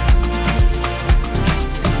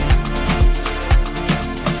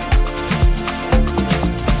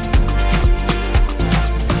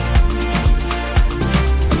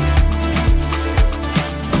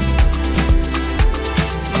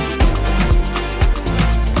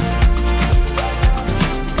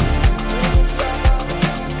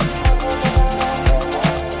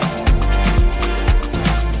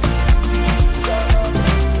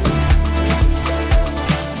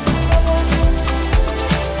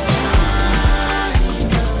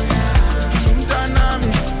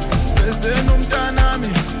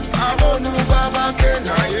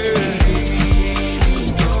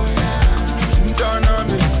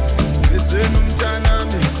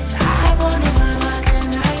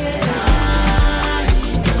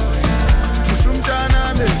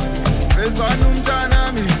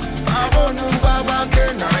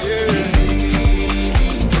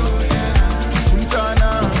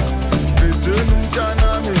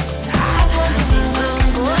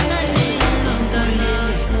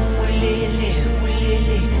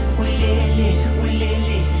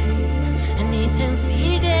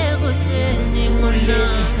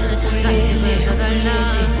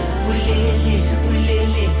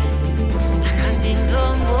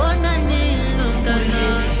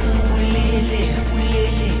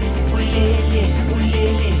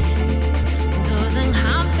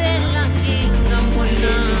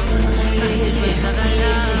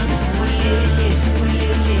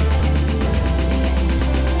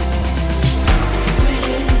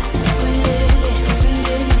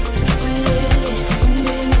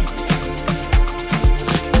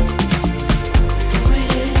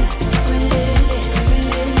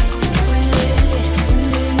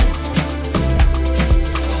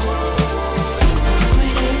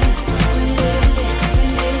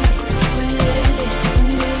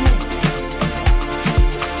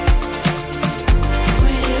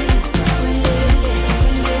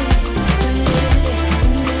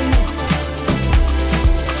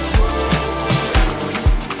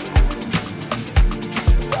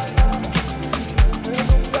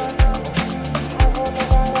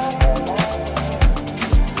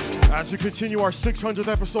 As we continue our 600th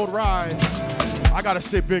episode ride, I gotta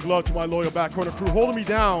say big love to my loyal Back Corner crew, holding me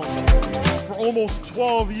down for almost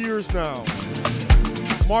 12 years now.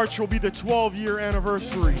 March will be the 12-year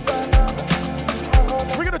anniversary.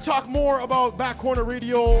 We're gonna talk more about Back Corner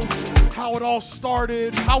Radio, how it all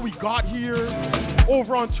started, how we got here,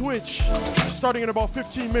 over on Twitch, starting in about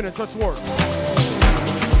 15 minutes. Let's work.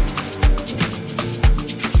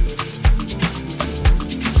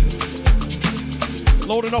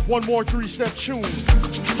 Loading up one more 3-step tune.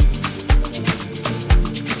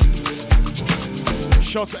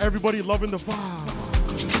 Shouts to everybody loving the vibe.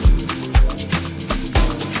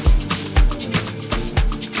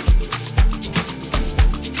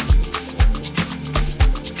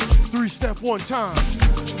 Three-step one time.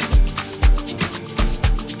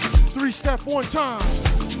 3-step one time.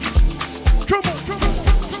 Come on, come on.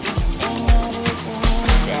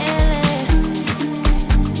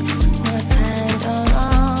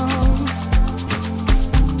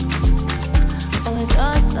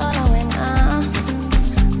 Solo en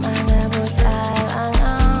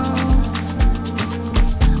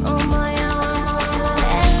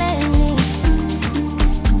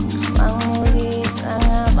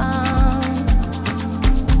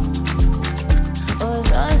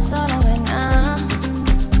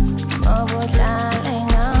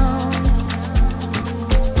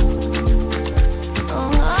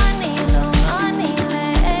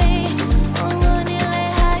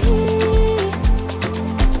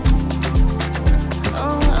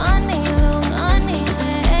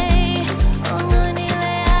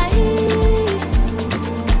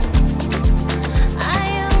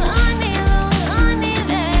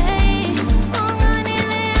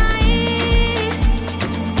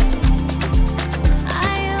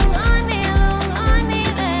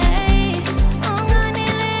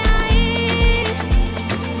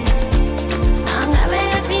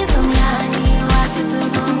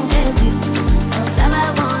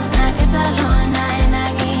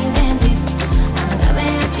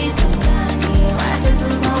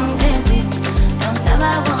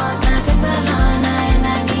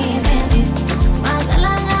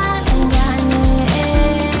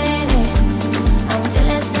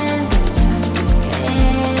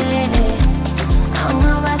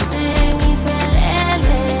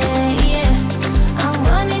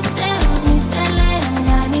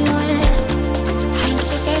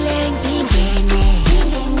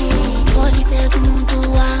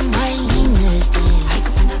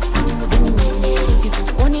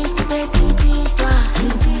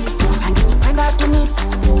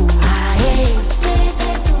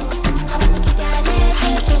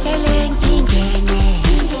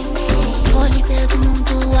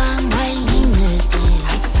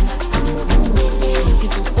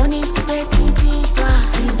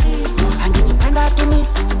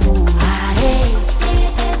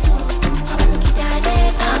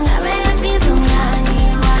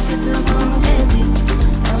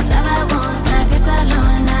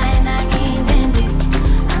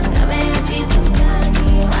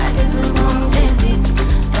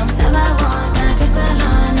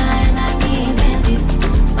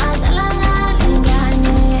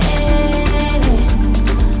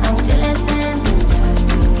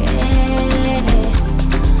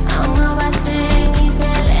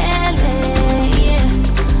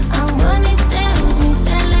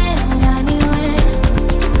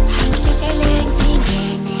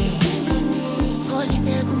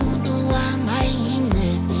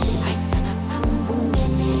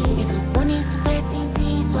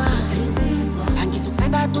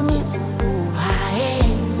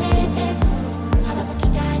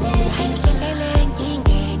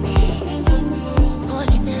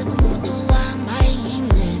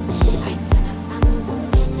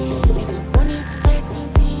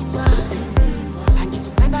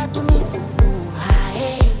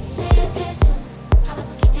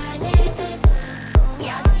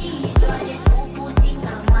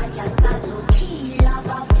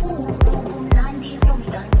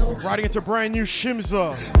Sliding into brand new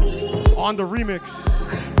Shimza on the remix.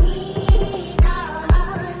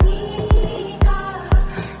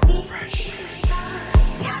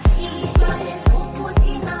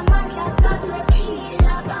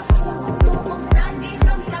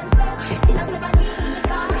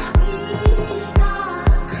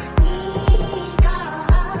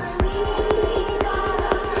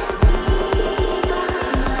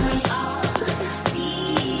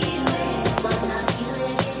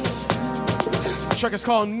 This track is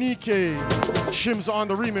called Nike. Shimza on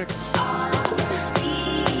the remix.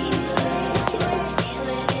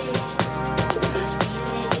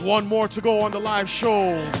 One more to go on the live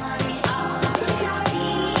show.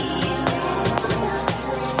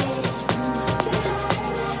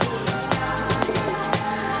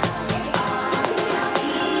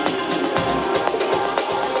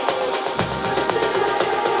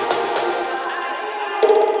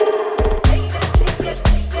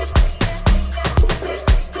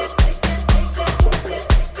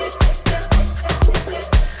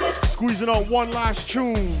 Squeezing out one last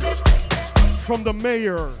tune from the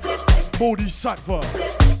mayor, Bodhisattva,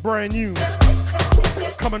 brand new,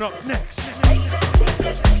 coming up next.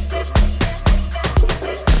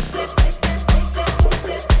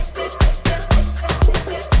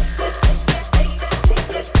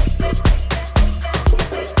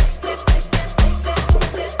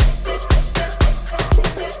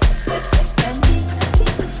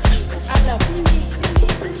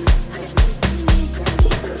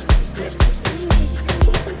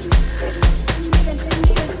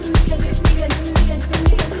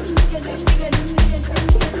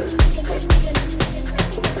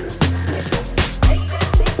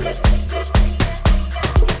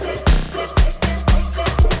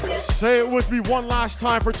 Say it with me one last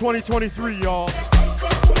time for 2023, y'all.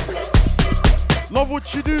 Love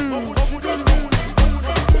what you do.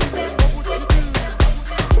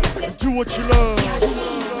 Do what you love.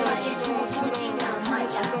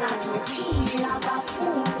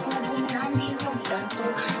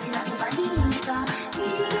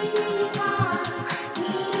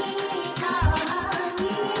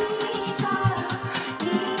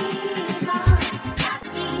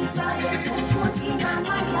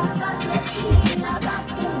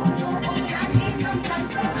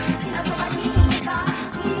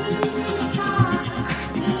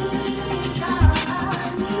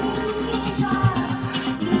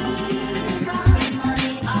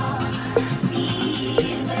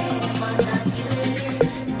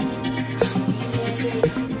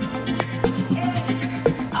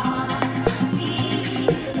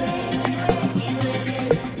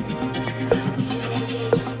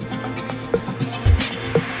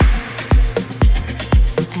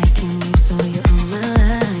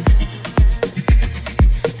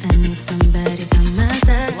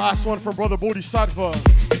 Last one from Brother Bodhisattva.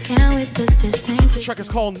 The track is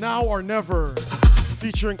called Now or Never,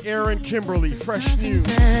 featuring Aaron Kimberly, fresh new.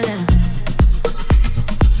 Don't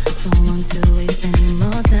want to waste any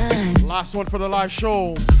more time. Last one for the live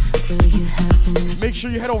show. Make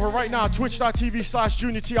sure you head over right now,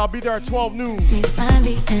 twitch.tv/JuniorT. I'll be there at 12 noon. Find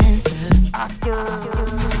the answer. After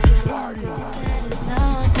party.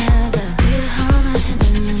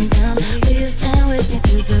 Please stand with me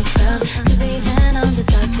through the crowd. 'Cause even on the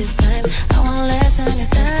darkest times, I won't let shining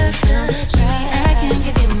stars step down. Show me I can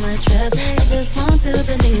give you my trust. I just want to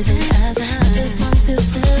believe in us. I just want to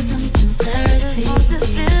feel some sincerity.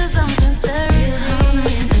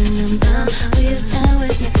 Please stand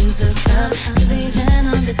with me through the crowd. 'Cause even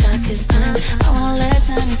on the darkest times, I won't let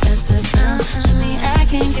shining stars step down. Show me I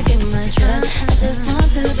can give you my trust. I just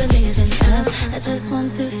want to believe in us. I just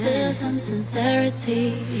want to feel some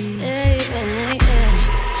sincerity. Yeah, yeah, yeah.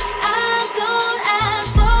 I don't ask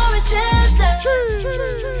for a shelter.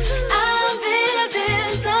 I'm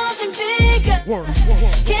building something bigger.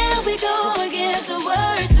 Can we go against the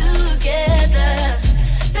word together?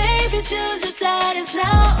 Baby, choose your side, it's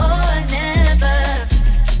now or never.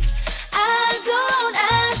 I don't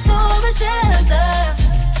ask for a shelter.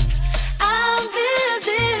 I'm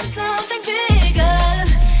building something bigger.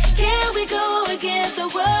 Can we go against the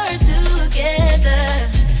word together?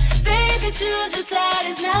 Baby, choose your side,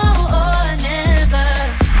 it's now or never.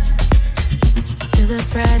 To the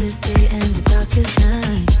brightest day and the darkest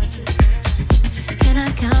night, can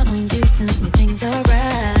I count on you to make things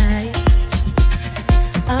alright?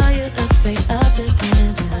 Are you afraid of the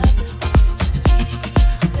danger?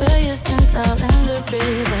 Will you stand tall in the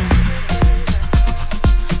river?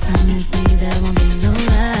 Promise me there won't be no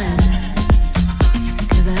lies,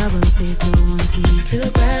 'cause I will be the one to make you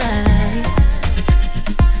bright.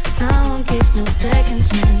 I won't give no second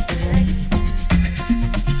chances.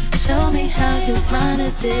 Show me how you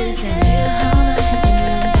wanted this. And you hold my hand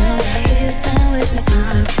and I'm down. Please stand with me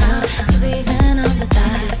through the crowd. 'Cause even on the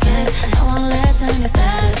darkest days, I won't let shyness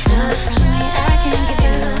touch down. Show me I can give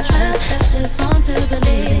you the trust. I just want to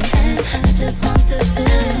believe in things. I just want to feel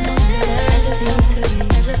it. I just want to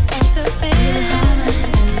feel it. You hold my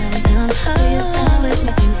hand and I'm down. Please stand with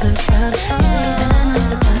me through the crowd. 'Cause even on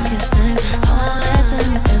the darkest times, I won't let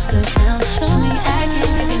shyness touch the ground. Show me I can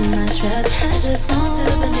give you my trust. I just want to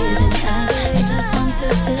believe in us. I just want to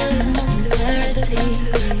feel sincerity,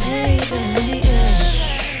 baby.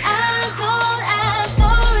 I don't ask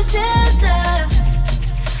for a shelter.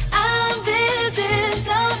 I'm building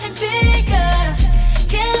something bigger.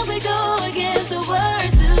 Can we go against the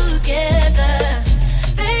world together?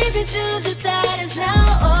 Baby, choose your side, it's now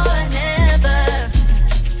or never.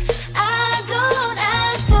 I don't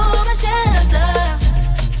ask for a shelter.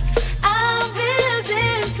 I'm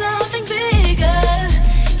building something bigger.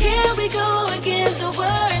 Can we go against the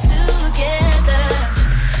world together?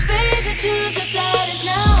 Baby, choose your side, it's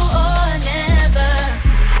now or never.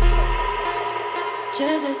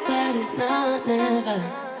 Choose your side, it's now or never.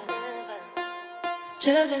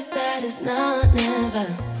 Choose your side, it's now or never.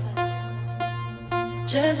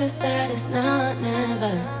 Choose your side, it's now or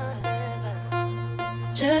never.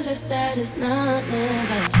 Choose your side, it's now or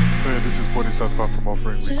never. Hey, this is Bodhisattva from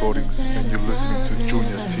Offering Recordings, and you're listening to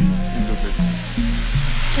Junior T in the mix.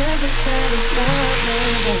 Choose your side, it's now or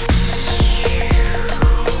never.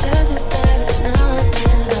 Choose your side, it's now or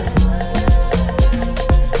never.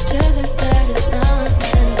 Choose your side, it's now or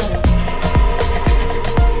never.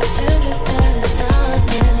 Choose your side, it's now or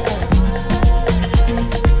never.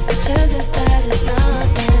 Choose your side, it's now or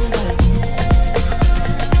never.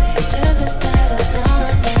 Choose your side, it's now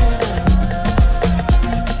or never.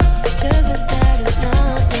 Choose your side, it's now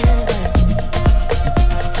or never.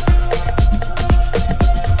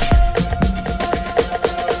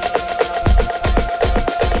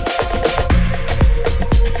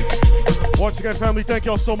 Once again, family, thank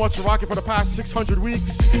y'all so much for rocking for the past 600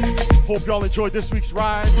 weeks. Hope y'all enjoyed this week's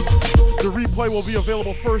ride. The replay will be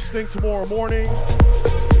available first thing tomorrow morning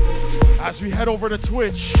as we head over to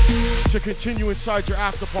Twitch to continue inside your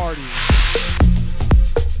after party.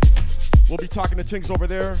 We'll be talking to Tings over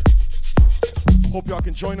there. Hope y'all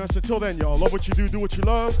can join us. Until then, y'all, love what you do what you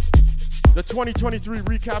love. The 2023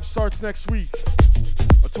 recap starts next week.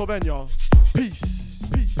 Until then, y'all, peace.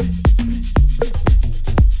 Peace.